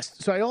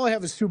West, so I only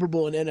have a Super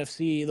Bowl and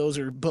NFC. Those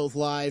are both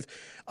live.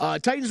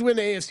 Titans win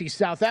the AFC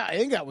South. I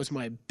think that was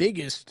my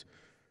biggest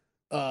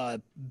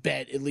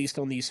bet, at least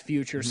on these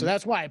futures. So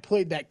that's why I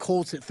played that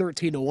Colts at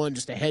 13-1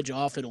 just to hedge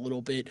off it a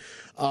little bit.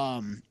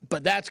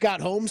 But that's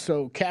got home,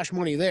 so cash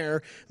money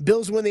there.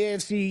 Bills win the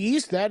AFC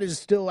East. That is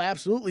still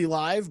absolutely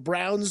live.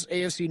 Browns,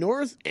 AFC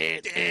North.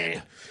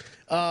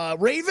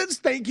 Ravens,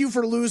 thank you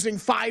for losing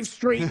 5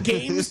 straight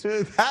games.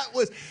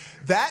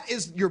 That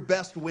is your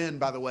best win,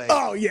 by the way.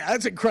 Oh, yeah,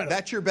 that's incredible.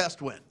 That's your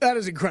best win. That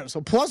is incredible. So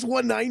plus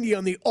 190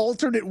 on the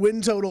alternate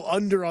win total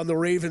under on the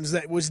Ravens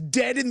that was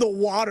dead in the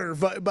water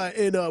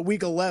in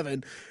Week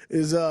 11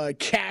 is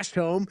cashed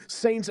home.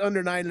 Saints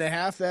under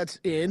 9.5, that's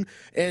in.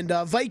 And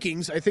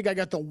Vikings, I think I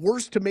got the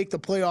worst to make the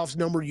playoffs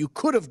number you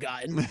could have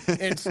gotten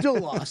and still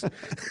lost.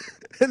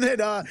 And then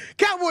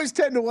Cowboys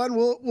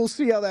 10-1. We'll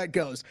see how that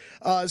goes.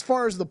 As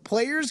far as the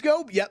players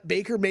go,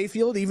 Baker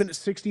Mayfield even at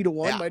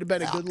 60-1 might have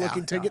been a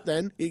good-looking ticket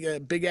then. You got a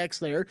big X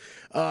there.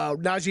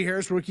 Najee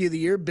Harris, Rookie of the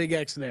Year, big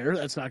X there.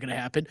 That's not going to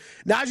happen.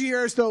 Najee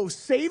Harris, though,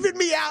 saving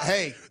me out.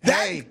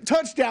 That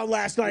touchdown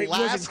last night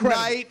was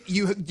incredible. Last night,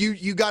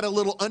 you got a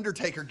little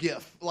Undertaker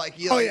gif.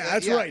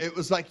 That's right. It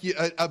was like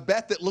a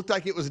bet that looked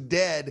like it was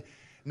dead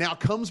now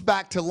comes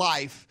back to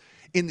life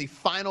in the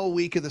final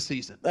week of the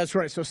season. That's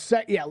right. So,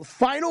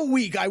 final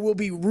week, I will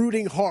be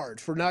rooting hard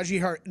for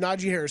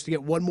Najee Harris to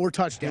get one more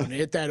touchdown to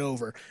hit that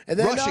over. And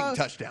then, rushing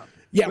touchdown.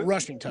 Yeah,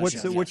 rushing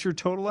touchdown. What's your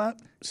total at?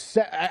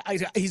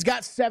 He's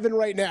got 7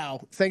 right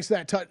now, thanks to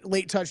that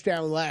late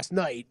touchdown last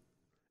night.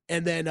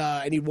 And then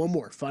I need one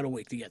more final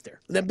week to get there.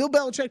 And then Bill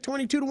Belichick,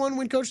 22-1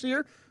 win coach of the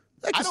year.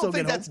 I don't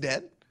think that's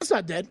dead. It's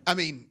not dead. I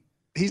mean,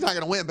 he's not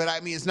going to win, but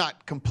it's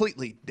not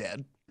completely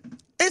dead.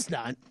 It's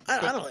not. I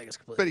don't think it's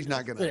completely. But he's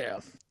not going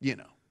to.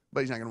 But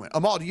he's not going to win.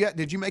 Amal,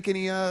 did you make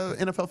any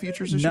NFL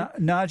futures this year?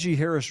 Najee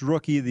Harris,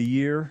 Rookie of the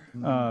Year.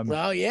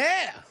 Well,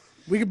 yeah.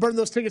 We can burn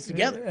those tickets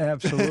together.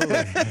 Absolutely.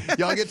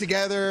 Y'all get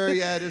together,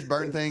 just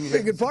burn things. It's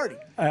a good party.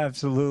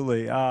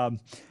 Absolutely.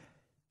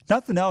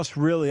 Nothing else,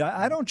 really.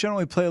 I don't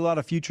generally play a lot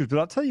of futures, but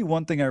I'll tell you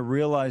one thing I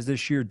realized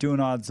this year doing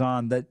odds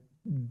on, that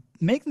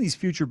making these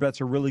future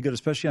bets are really good,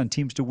 especially on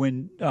teams to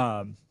win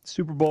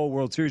Super Bowl,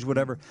 World Series,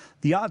 whatever.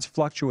 The odds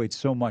fluctuate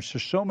so much.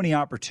 There's so many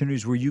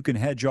opportunities where you can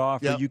hedge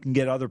off or you can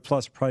get other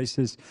plus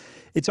prices.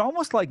 It's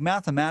almost like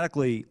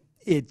mathematically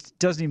it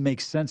doesn't even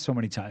make sense so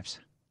many times.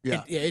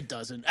 Yeah, it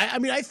doesn't. I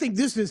mean, I think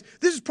this is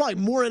probably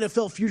more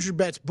NFL future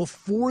bets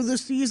before the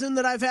season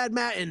that I've had,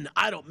 Matt, and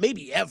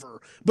maybe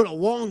ever, but a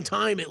long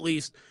time at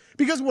least.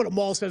 Because of what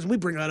Amal says, and we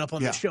bring that up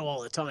on the show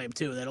all the time,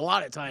 too, that a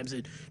lot of times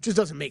it just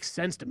doesn't make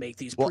sense to make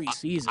these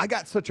preseason. I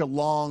got such a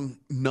long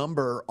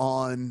number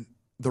on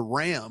the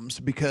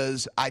Rams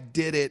because I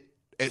did it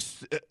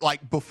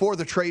before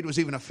the trade was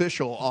even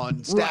official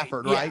on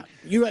Stafford, right?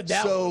 You had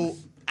that So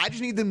I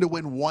just need them to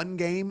win one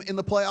game in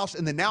the playoffs,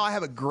 and then now I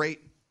have a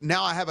great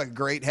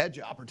hedge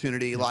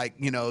opportunity,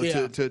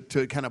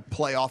 to kind of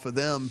play off of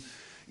them.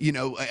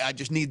 I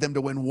just need them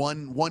to win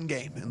one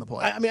game in the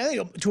playoffs. I mean, I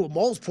think to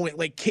Amal's point,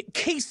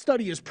 case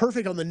study is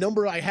perfect on the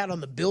number I had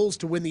on the Bills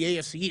to win the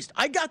AFC East.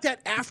 I got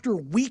that after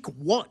week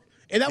 1,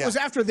 and that was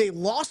after they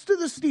lost to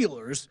the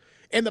Steelers.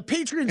 And the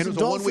Patriots and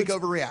Dolphins, 1 week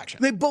overreaction.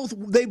 They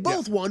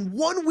both won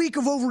 1 week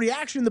of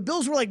overreaction. The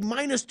Bills were like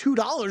minus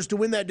 $2 to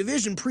win that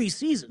division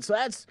preseason. So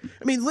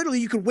literally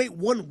you could wait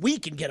 1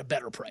 week and get a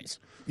better price.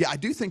 Yeah, I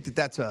do think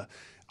that's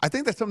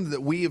something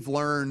that we have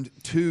learned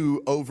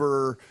too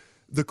over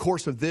the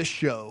course of this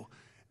show.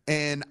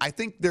 And I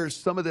think there's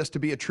some of this to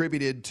be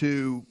attributed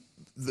to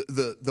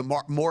the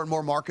more and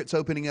more markets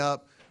opening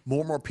up, more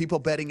and more people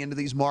betting into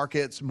these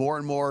markets, more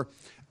and more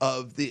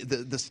of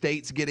the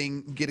states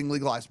getting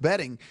legalized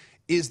betting.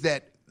 Is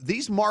that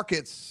these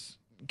markets,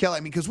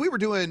 Kelly? Because we were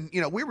doing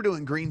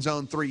Green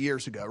Zone 3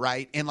 years ago,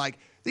 right? And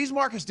these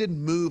markets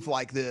didn't move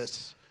like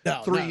this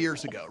 3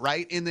 years ago,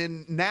 right? And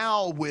then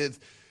now with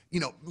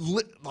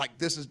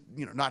this is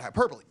not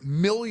hyperbole,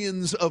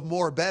 millions of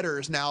more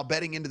bettors now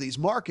betting into these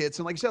markets,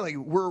 and like you said,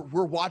 we're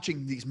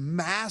watching these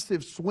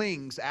massive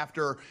swings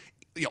after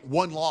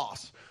one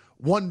loss,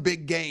 one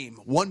big game,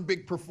 one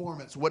big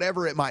performance,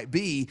 whatever it might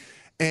be,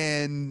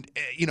 and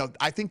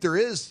I think there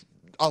is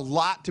a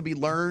lot to be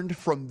learned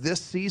from this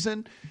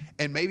season,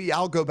 and maybe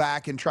I'll go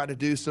back and try to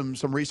do some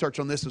research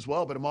on this as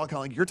well. But Amal,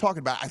 like you're talking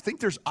about, I think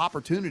there's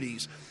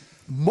opportunities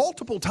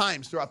multiple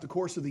times throughout the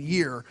course of the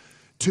year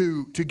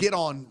to get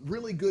on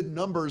really good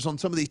numbers on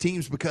some of these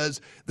teams,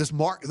 because the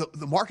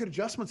market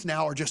adjustments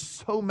now are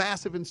just so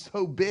massive and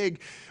so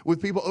big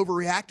with people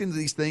overreacting to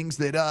these things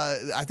that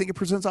I think it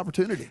presents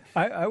opportunity.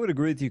 I would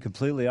agree with you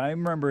completely. I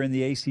remember in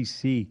the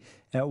ACC,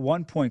 at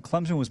one point,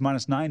 Clemson was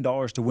minus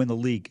 $9 to win the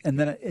league. And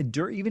then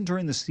even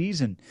during the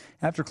season,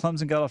 after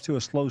Clemson got off to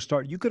a slow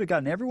start, you could have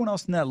gotten everyone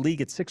else in that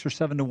league at 6 or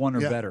 7 to 1 or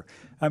better.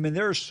 I mean,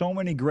 there are so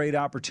many great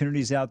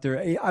opportunities out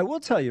there. I will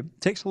tell you, it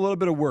takes a little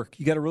bit of work.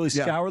 You got to really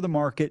scour the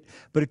market.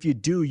 But if you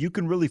do, you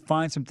can really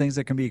find some things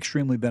that can be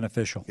extremely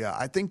beneficial. Yeah,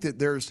 I think that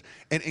there's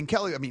and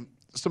Kelly, I mean,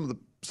 some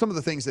of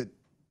the things that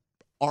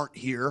aren't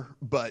here,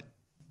 but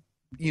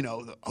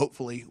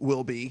hopefully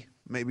will be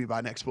maybe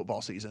by next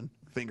football season.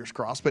 Fingers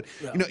crossed. But,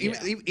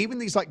 even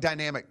these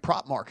dynamic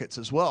prop markets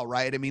as well,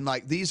 right? I mean,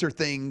 these are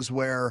things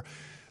where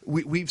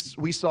we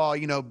saw,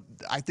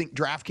 I think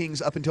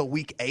DraftKings up until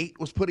week 8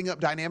 was putting up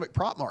dynamic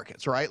prop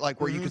markets, right? Like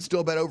where you could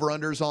still bet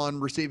over-unders on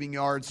receiving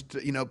yards,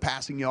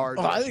 passing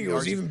yards. Oh, I think it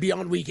was even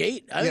beyond week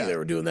 8. I think they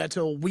were doing that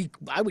till week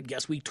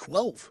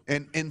 12.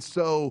 And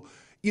so,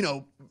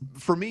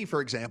 for me,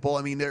 for example,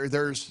 I mean,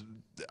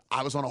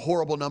 I was on a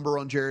horrible number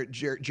on Jerry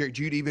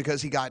Jeudy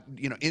because he got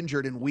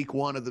injured in week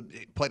 1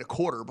 played a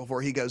quarter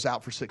before he goes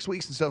out for 6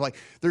 weeks, and so like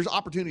there's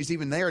opportunities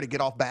even there to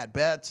get off bad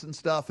bets and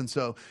stuff. And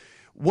so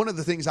one of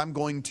the things I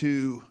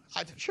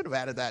should have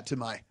added that to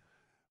my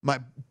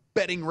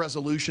betting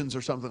resolutions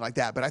or something like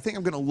that, but I think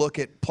I'm going to look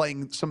at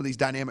playing some of these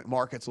dynamic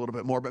markets a little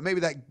bit more. But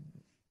maybe that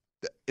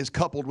is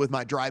coupled with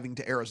my driving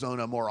to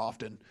Arizona more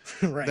often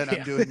than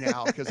I'm doing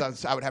now,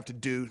 because I would have to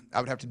do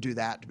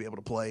that to be able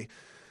to play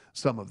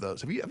some of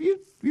those. Have you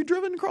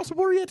driven across the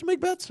border yet to make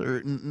bets,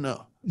 or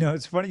no? No,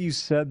 it's funny you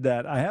said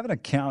that. I have an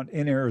account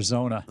in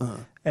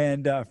Arizona,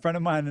 and a friend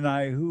of mine and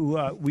I, who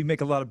we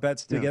make a lot of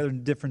bets together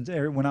in different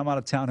areas. When I'm out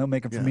of town, he'll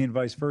make them for me, and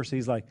vice versa.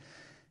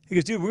 He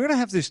goes, dude, we're going to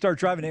have to start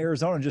driving to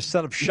Arizona and just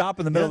set up shop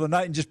in the middle of the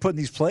night and just putting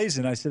these plays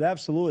in. I said,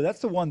 absolutely.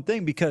 That's the one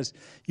thing, because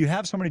you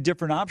have so many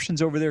different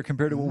options over there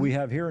compared to what we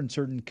have here in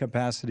certain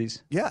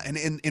capacities. Yeah,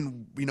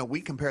 and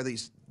we compare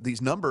these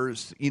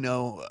numbers,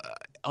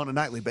 on a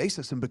nightly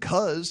basis, and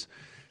because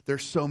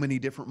there's so many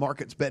different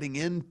markets betting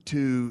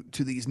into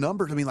these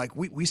numbers, I mean, like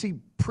we see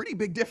pretty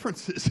big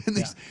differences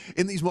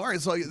in these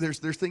markets. So there's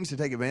things to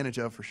take advantage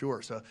of for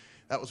sure. So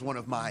that was one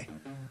of my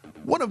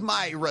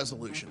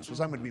resolutions,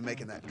 was I'm going to be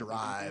making that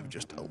drive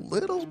just a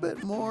little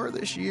bit more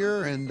this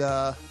year, and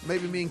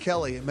maybe me and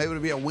Kelly, maybe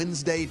it'll be a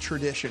Wednesday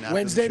tradition.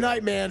 Wednesday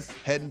night, man,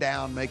 heading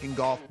down, making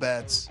golf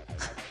bets,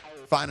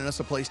 finding us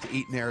a place to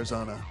eat in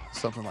Arizona,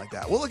 something like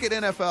that. We'll look at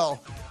NFL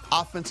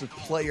Offensive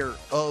Player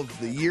of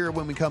the Year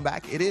when we come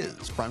back. It is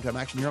Primetime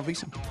Action here on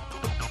VSiN.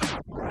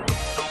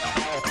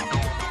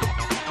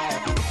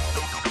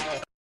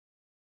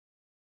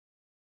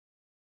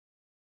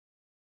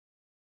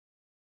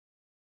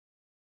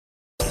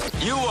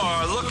 You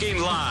are looking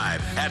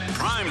live at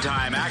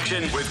Primetime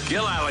Action with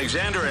Gil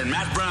Alexander and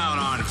Matt Brown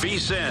on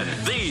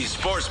VSiN, the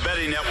Sports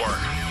Betting Network.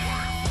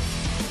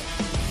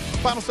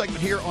 Final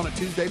segment here on a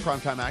Tuesday,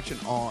 Primetime Action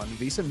on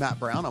VSiN. Matt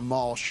Brown,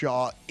 Amal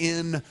Shaw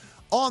in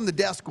on the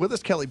desk with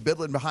us. Kelly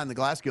Bidlin behind the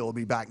glass. Gill will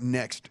be back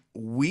next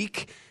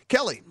week.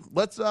 Kelly,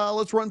 let's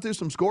run through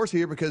some scores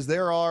here, because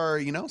there are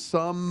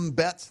some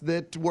bets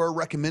that were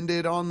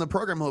recommended on the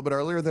program a little bit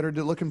earlier that are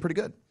looking pretty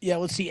good. Yeah,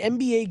 let's see.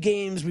 NBA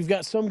games, we've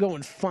got some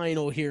going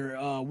final here.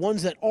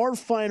 Ones that are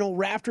final: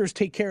 Raptors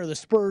take care of the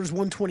Spurs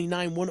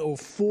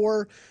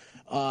 129-104.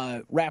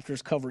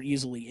 Raptors cover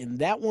easily in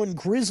that one.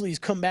 Grizzlies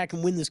come back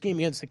and win this game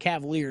against the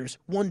Cavaliers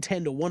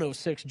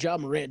 110-106. Ja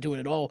Morant doing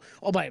it all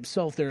by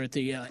himself there at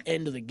the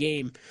end of the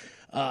game.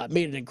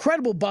 Made an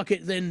incredible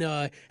bucket. Then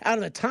out of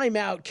the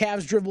timeout,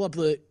 Cavs dribble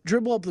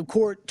up the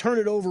court, turn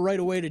it over right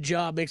away to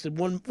Ja, makes it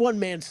one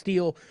man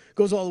steal,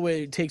 goes all the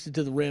way, takes it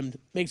to the rim,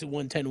 makes it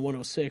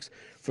 110-106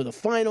 for the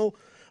final.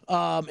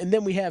 And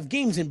then we have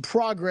games in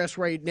progress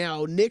right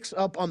now. Knicks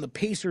up on the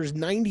Pacers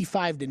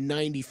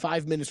 95-90.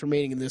 5 minutes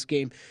remaining in this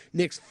game.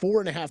 Knicks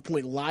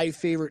 4.5-point live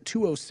favorite,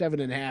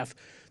 207.5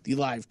 the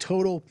live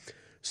total.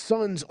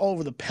 Suns all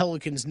over the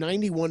Pelicans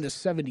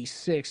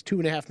 91-76.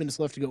 2.5 minutes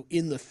left to go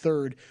in the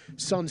third.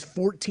 Suns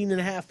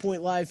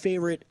 14.5-point live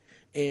favorite,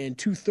 and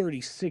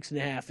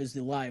 236.5 is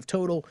the live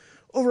total.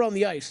 Over on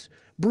the ice,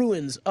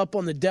 Bruins up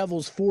on the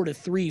Devils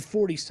 4-3,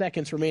 40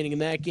 seconds remaining in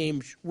that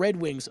game. Red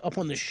Wings up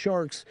on the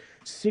Sharks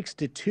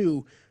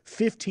 6-2,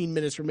 15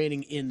 minutes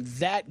remaining in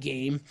that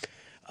game.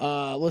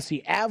 Let's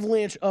see,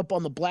 Avalanche up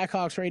on the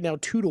Blackhawks right now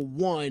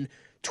 2-1,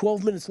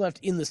 12 minutes left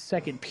in the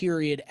second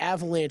period.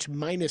 Avalanche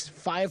minus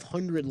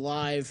 500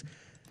 live.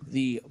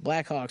 The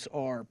Blackhawks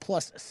are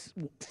plus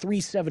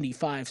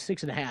 375,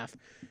 6.5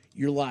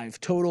 your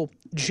live total.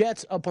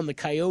 Jets up on the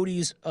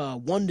Coyotes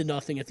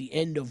 1-0 at the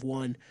end of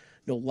one.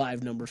 No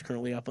live numbers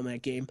currently up on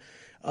that game.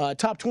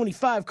 Top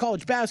 25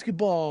 college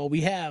basketball. We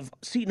have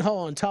Seton Hall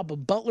on top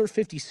of Butler,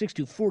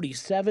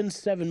 56-47.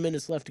 7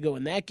 minutes left to go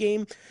in that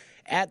game.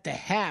 At the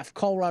half,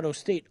 Colorado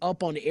State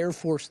up on Air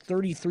Force,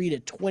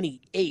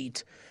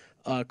 33-28.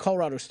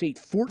 Colorado State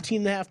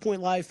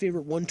 14.5-point live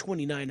favorite,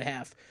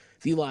 129.5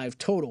 the live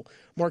total.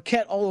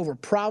 Marquette all over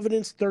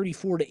Providence,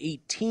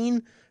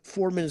 34-18.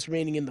 4 minutes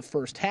remaining in the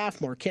first half.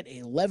 Marquette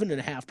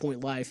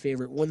 11.5-point live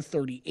favorite,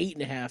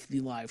 138.5 the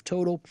live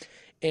total.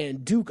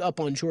 And Duke up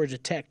on Georgia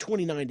Tech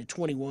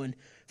 29-21.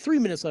 3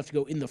 minutes left to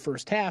go in the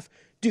first half.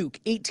 Duke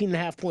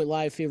 18.5-point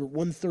live favorite,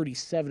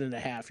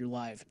 137.5 your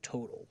live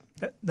total.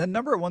 That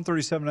number at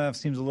 137.5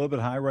 seems a little bit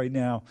high right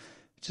now,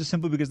 just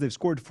simply because they've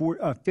scored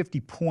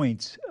 50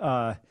 points.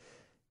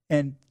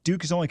 And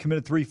Duke has only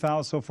committed 3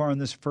 fouls so far in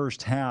this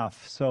first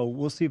half. So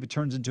we'll see if it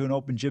turns into an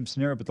open gym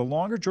scenario. But the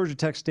longer Georgia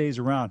Tech stays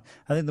around,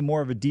 I think the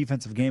more of a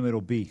defensive game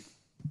it'll be.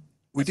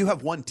 We do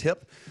have one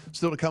tip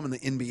still to come in the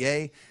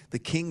NBA. The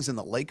Kings and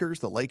the Lakers.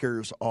 The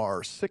Lakers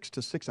are 6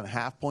 to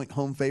 6.5 point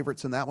home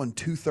favorites in that one.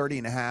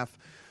 230.5,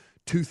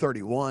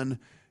 231.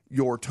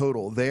 your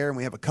total there. And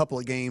we have a couple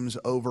of games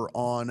over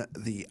on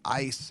the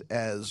ice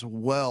as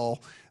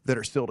well that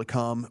are still to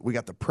come. We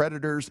got the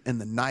Predators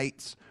and the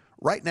Knights.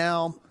 Right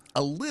now,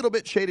 a little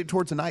bit shaded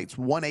towards the Knights,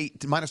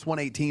 minus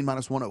 118,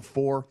 minus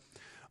 104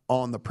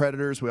 on the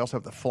Predators. We also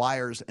have the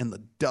Flyers and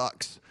the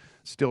Ducks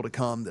still to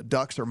come. The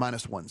Ducks are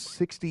minus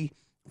 160.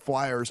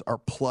 Flyers are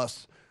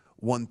plus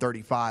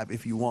 135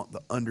 if you want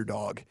the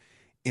underdog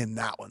in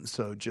that one.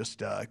 So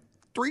just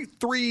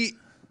three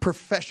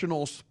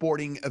professional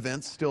sporting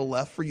events still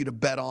left for you to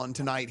bet on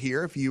tonight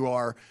here if you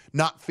are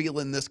not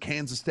feeling this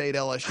Kansas State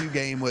LSU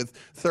game with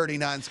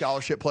 39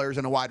 scholarship players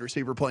and a wide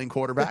receiver playing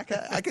quarterback.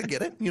 I could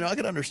get it. I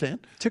could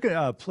understand. Took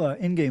an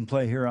in-game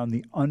play here on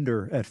the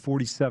under at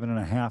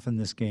 47.5 in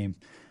this game.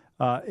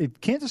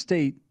 If Kansas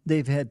State,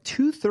 they've had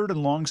 2 third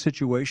and long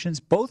situations.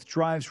 Both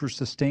drives were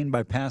sustained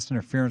by pass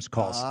interference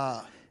calls.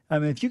 I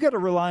mean, if you got to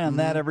rely on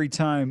that every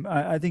time,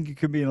 I think you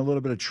could be in a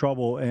little bit of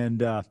trouble. And,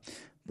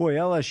 boy,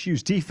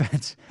 LSU's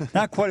defense,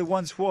 not quite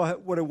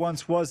what it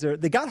once was there.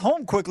 They got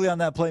home quickly on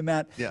that play,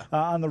 Matt,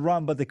 on the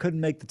run, but they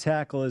couldn't make the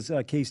tackle as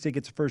K-State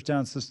gets a first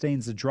down,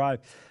 sustains the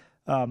drive.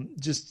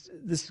 This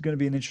is going to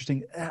be an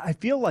interesting – I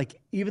feel like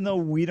even though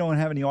we don't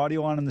have any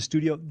audio on in the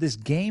studio, this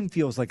game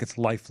feels like it's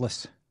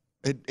lifeless.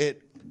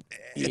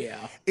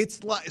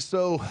 It's like,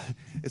 so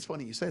it's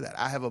funny you say that.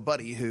 I have a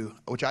buddy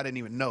which I didn't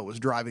even know, was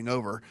driving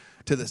over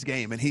to this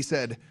game, and he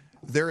said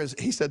there's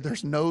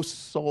no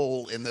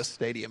soul in this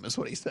stadium, is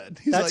what he said.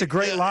 That's a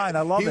great line.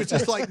 I love it. It's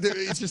just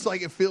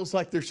like it feels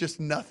like there's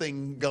just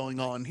nothing going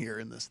on here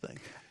in this thing.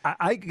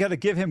 I got to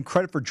give him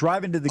credit for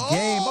driving to the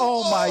game.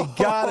 Oh my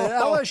God! At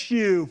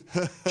LSU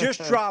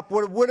just dropped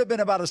what would have been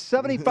about a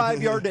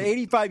 75-yard to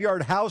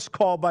 85-yard house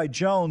call by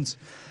Jones.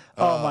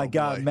 Oh, my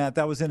God, boy. Matt,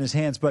 that was in his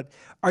hands. But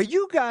are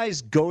you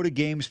guys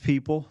go-to-games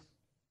people?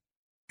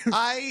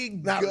 I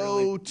try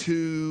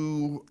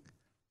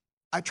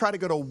to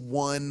go to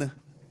one.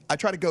 I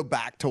try to go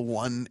back to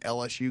one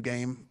LSU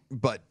game,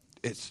 but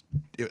it's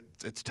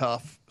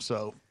tough.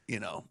 So,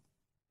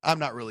 I'm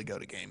not really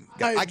go-to-game.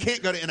 I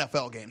can't go to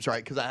NFL games,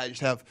 right, because I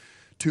just have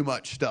too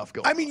much stuff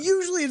going on. I mean,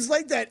 usually it's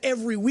like that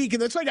every week,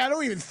 and that's like I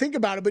don't even think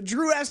about it. But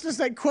Drew asked us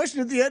that question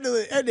at the end of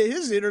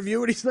his interview,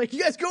 and he's like,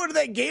 "You guys going to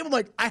that game?" I'm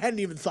like, "I hadn't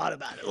even thought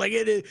about it. Like,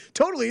 it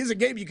totally is a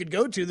game you could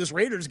go to. This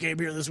Raiders game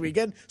here this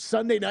weekend,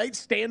 Sunday night,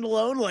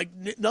 standalone. Like,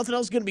 nothing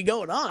else is going to be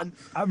going on."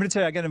 I'm going to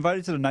tell you, I got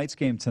invited to the Knights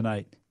game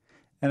tonight,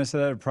 and I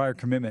said I had a prior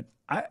commitment.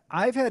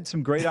 I've had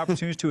some great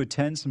opportunities to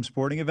attend some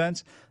sporting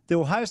events. The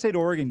Ohio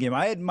State-Oregon game,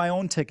 I had my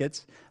own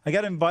tickets. I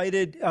got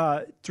invited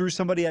through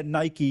somebody at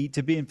Nike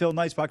to be in Phil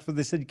Knight's box, but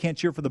they said you can't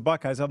cheer for the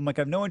Buckeyes. I'm like,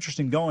 I have no interest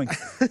in going.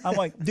 I'm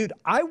like, dude,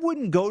 I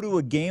wouldn't go to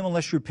a game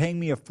unless you're paying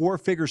me a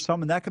 4-figure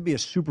sum, and that could be a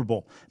Super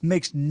Bowl.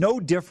 Makes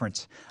no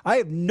difference. I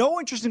have no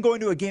interest in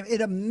going to a game.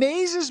 It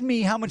amazes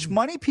me how much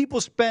money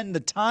people spend, the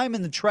time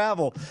and the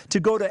travel to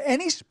go to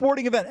any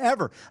sporting event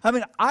ever. I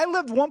mean, I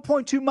lived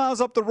 1.2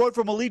 miles up the road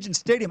from Allegiant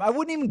Stadium. I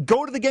wouldn't even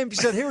go to the game if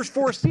you said, here's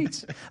 4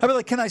 seats. I'd be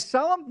like, can I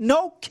sell them?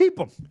 No, keep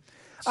them.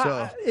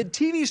 So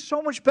TV is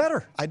so much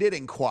better. I did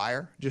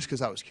inquire just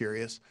because I was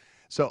curious.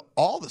 So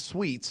all the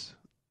suites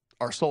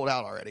are sold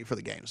out already for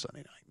the game Sunday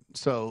night.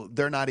 So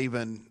they're not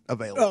even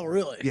available. Oh,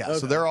 really? Yeah, okay.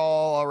 So they're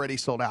all already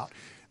sold out.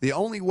 The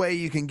only way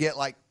you can get,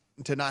 like,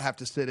 to not have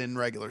to sit in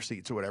regular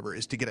seats or whatever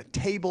is to get a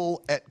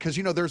table at – because,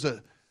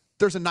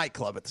 there's a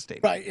nightclub at the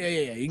stadium. Right,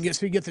 yeah. You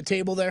can get the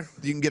table there?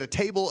 You can get a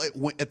table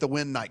at the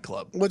Wynn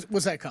nightclub.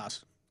 What's that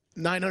cost?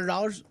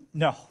 $900?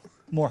 No,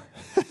 more.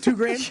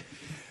 $2,000?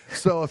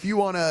 So if you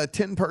want a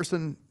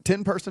 10-person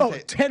table.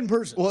 10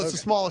 person. Well, it's the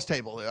smallest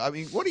table. I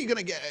mean, what are you going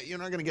to get? You're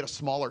not going to get a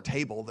smaller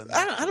table than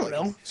that. I don't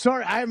know.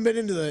 Sorry, I haven't been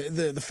into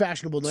the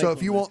fashionable night. So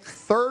if you want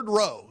third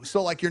row,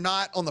 so like you're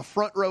not on the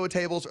front row of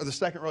tables or the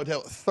second row of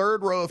tables,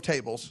 third row of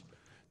tables,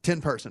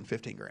 10-person,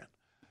 $15,000.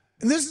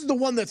 And this is the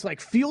one that's like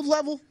field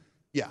level?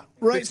 Yeah.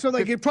 Right. So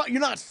like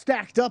you're not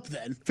stacked up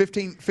then.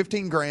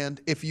 $15,000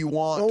 if you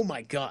want. Oh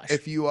my gosh.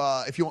 If you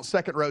want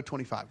second row,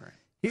 $25,000.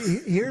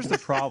 Here's the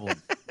problem.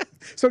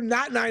 So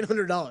not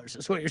 $900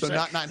 is what you're saying. So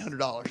not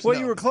 $900. Well, no.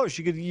 You were close.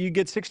 You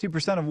get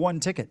 60% of one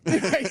ticket.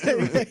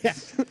 Yeah.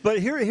 But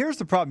here's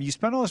the problem. You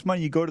spend all this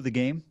money, you go to the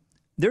game.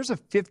 There's a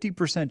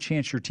 50%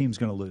 chance your team's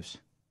going to lose.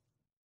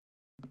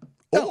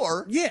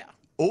 Or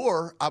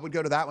I would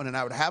go to that one and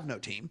I would have no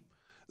team.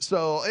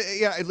 So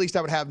yeah, at least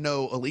I would have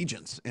no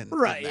allegiance in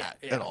that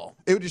at all.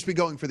 It would just be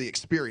going for the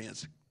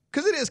experience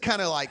because it is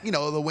kind of like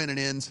the win and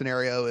in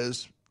scenario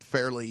is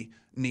fairly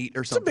neat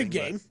or something. It's a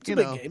big game. It's a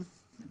big game.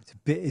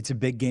 It's a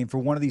big game for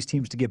one of these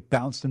teams to get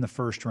bounced in the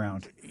first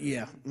round.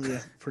 Yeah,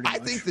 pretty much.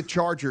 I think the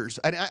Chargers,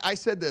 and I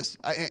said this,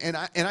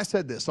 I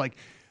said this, like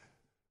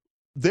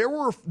there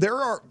were,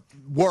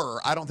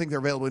 I don't think they're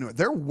available anywhere.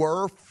 There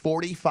were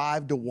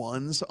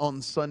 45-1s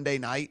on Sunday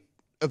night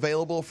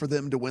available for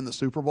them to win the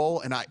Super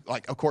Bowl, and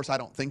of course, I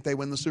don't think they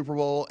win the Super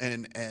Bowl,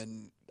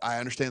 and I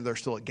understand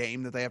there's still a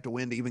game that they have to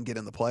win to even get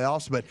in the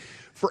playoffs. But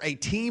for a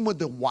team with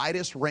the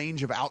widest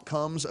range of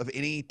outcomes of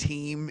any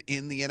team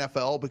in the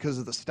NFL because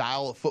of the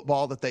style of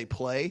football that they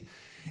play,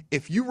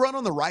 if you run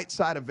on the right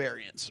side of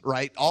variance,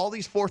 right, all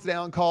these fourth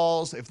down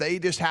calls, if they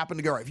just happen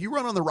to go right, if you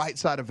run on the right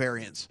side of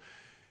variance,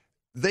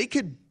 they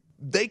could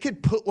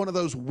put one of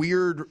those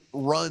weird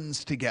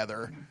runs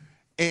together.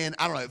 And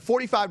I don't know,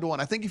 45-1.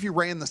 I think if you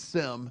ran the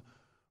sim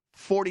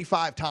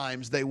 45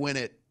 times, they win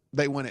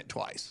it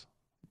twice.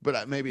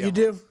 But maybe you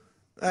do.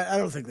 I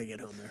don't think they get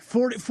home there.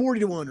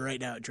 40-1 right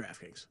now at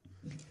DraftKings.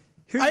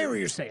 I hear what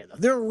you're saying, though.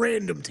 They're a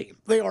random team.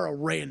 They are a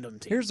random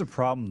team. Here's the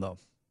problem, though.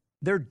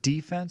 Their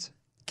defense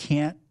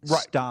can't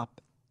stop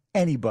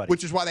anybody.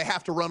 Which is why they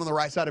have to run on the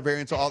right side of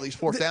variance all these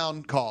fourth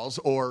down calls.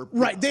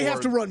 They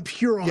have to run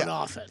pure on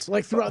offense,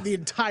 like throughout the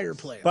entire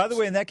playoffs. By the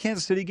way, in that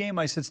Kansas City game,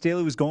 I said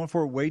Staley was going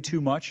for it way too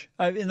much.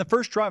 In the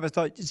first drive, I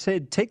thought,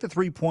 take the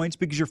 3 points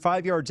because you're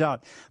 5 yards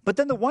out. But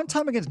then the one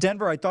time against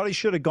Denver, I thought he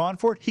should have gone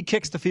for it. He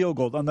kicks the field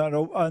goal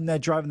on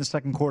that drive in the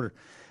second quarter.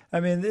 I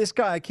mean, this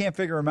guy, I can't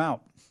figure him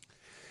out.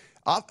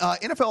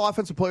 NFL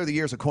Offensive Player of the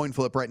Year is a coin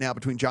flip right now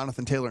between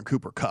Jonathan Taylor and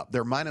Cooper Kupp.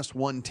 They're minus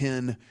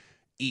 110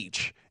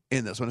 each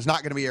in this one. It's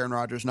not going to be Aaron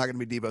Rodgers, not going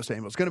to be Deebo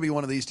Samuel. It's going to be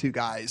one of these two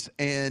guys.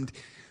 And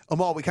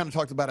Amal, we kind of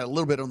talked about it a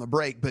little bit on the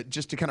break, but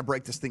just to kind of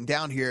break this thing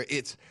down here,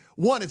 it's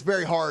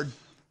very hard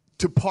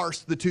to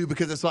parse the two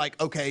because it's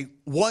like, okay,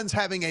 one's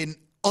having an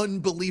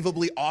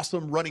unbelievably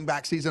awesome running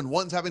back season.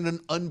 One's having an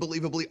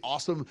unbelievably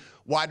awesome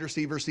wide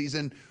receiver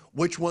season.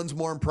 Which one's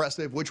more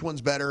impressive? Which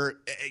one's better?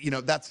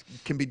 That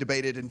can be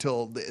debated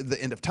until the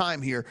end of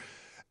time here.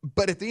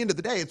 But at the end of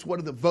the day, it's what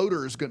are the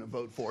voters going to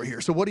vote for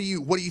here? So what do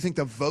you think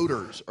the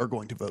voters are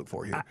going to vote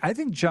for here? I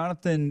think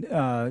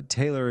Jonathan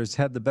Taylor has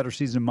had the better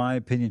season, in my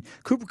opinion.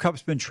 Cooper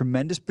Kupp's been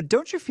tremendous, but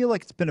don't you feel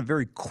like it's been a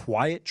very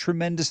quiet,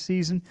 tremendous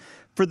season?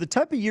 For the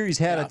type of year he's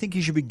had, I think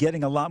he should be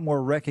getting a lot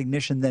more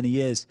recognition than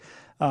he is,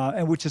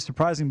 and which is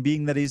surprising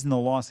being that he's in the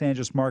Los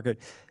Angeles market.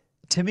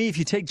 To me, if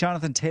you take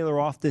Jonathan Taylor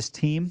off this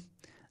team,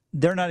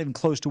 they're not even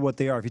close to what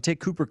they are. If you take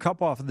Cooper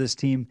Kupp off of this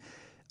team,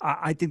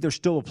 I think they're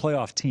still a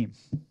playoff team.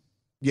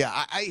 Yeah,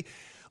 I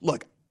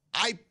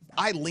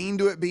lean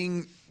to it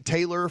being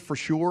Taylor for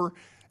sure.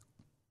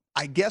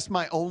 I guess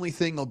my only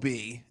thing will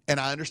be, and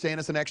I understand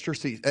it's an extra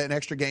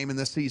game in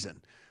this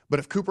season, but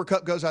if Cooper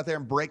Kupp goes out there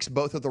and breaks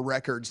both of the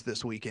records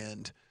this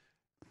weekend,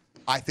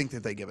 I think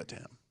that they give it to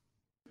him.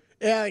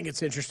 Yeah, I think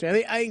it's interesting.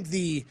 I think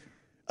the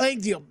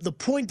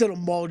point that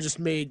Amal just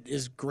made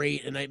is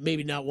great, and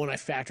maybe not one I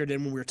factored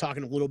in when we were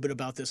talking a little bit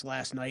about this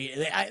last night.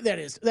 And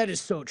that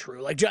is so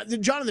true. Like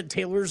Jonathan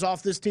Taylor's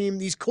off this team.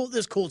 This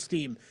Colts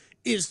team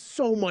is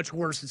so much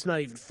worse. It's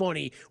not even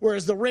funny.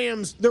 Whereas the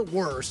Rams, they're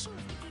worse.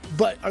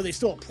 But are they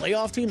still a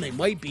playoff team? They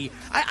might be.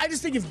 I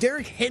just think I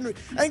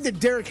think the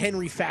Derrick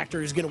Henry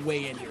factor is going to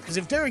weigh in here. Because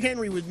if Derrick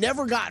Henry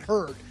never got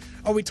hurt,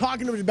 are we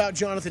talking about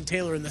Jonathan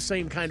Taylor in the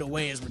same kind of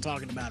way as we're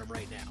talking about him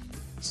right now?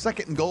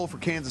 Second and goal for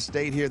Kansas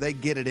State here. They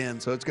get it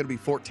in, so it's going to be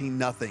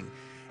 14-0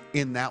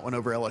 in that one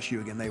over LSU.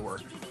 Again, they were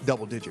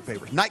double-digit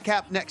favorites.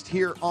 Nightcap next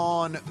here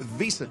on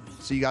VSiN.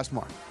 See you guys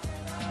tomorrow.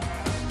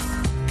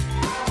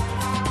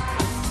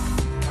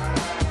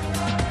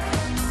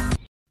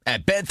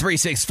 At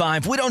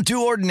Bet365, we don't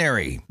do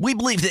ordinary. We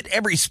believe that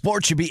every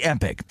sport should be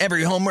epic.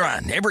 Every home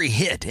run, every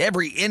hit,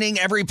 every inning,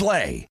 every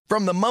play.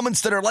 From the moments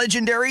that are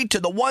legendary to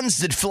the ones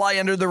that fly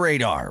under the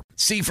radar.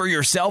 See for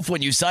yourself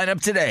when you sign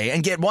up today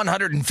and get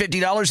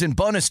 $150 in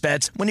bonus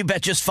bets when you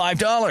bet just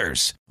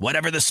 $5.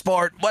 Whatever the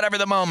sport, whatever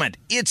the moment,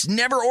 it's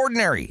never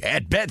ordinary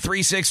at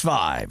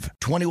Bet365.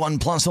 21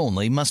 plus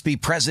only. Must be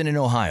present in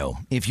Ohio.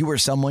 If you or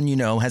someone you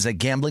know has a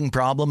gambling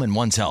problem and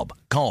wants help,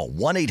 call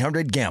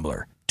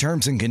 1-800-GAMBLER.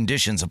 Terms and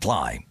conditions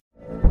apply.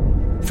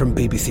 From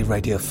BBC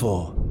Radio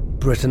 4,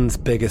 Britain's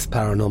biggest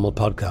paranormal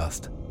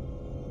podcast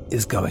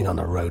is going on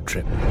a road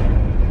trip.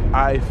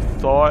 I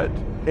thought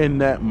in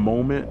that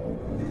moment,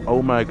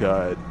 oh my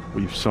God,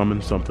 we've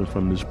summoned something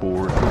from this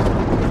board.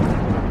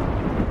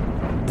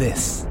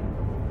 This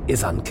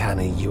is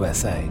Uncanny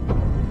USA.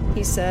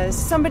 He says,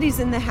 somebody's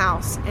in the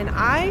house, and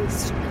I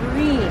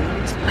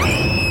screamed.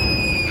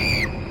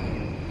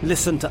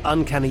 Listen to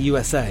Uncanny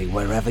USA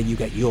wherever you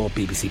get your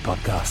BBC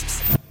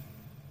podcasts,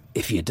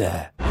 if you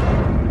dare.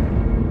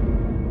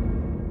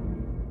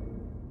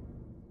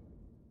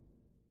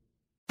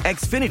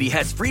 Xfinity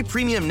has free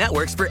premium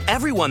networks for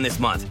everyone this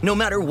month, no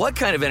matter what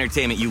kind of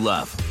entertainment you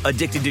love.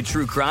 Addicted to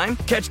true crime?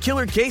 Catch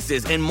killer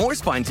cases and more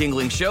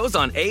spine-tingling shows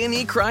on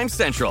A&E Crime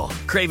Central.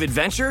 Crave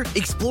adventure?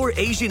 Explore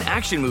Asian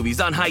action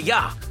movies on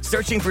Hi-YAH.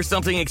 Searching for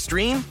something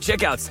extreme?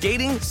 Check out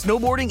skating,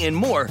 snowboarding, and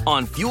more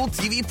on Fuel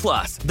TV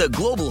Plus, the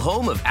global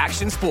home of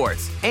action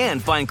sports.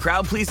 And find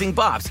crowd-pleasing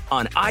bops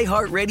on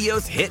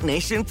iHeartRadio's Hit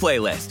Nation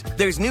playlist.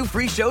 There's new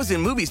free shows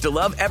and movies to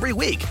love every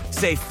week.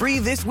 Say free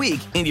this week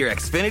in your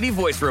Xfinity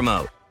voice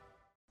remote.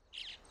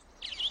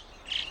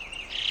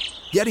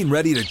 Getting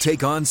ready to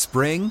take on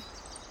spring?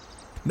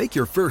 Make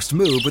your first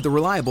move with the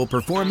reliable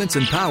performance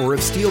and power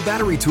of Steel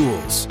battery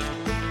tools.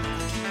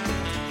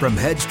 From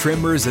hedge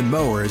trimmers and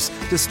mowers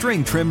to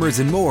string trimmers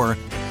and more,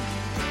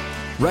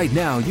 right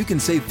now you can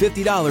save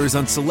 $50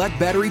 on select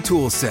battery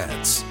tool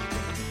sets.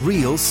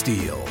 Real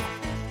Steel.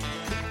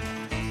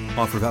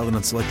 Offer valid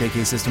on select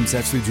AK system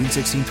sets through June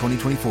 16,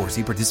 2024.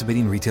 See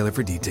participating retailer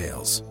for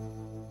details.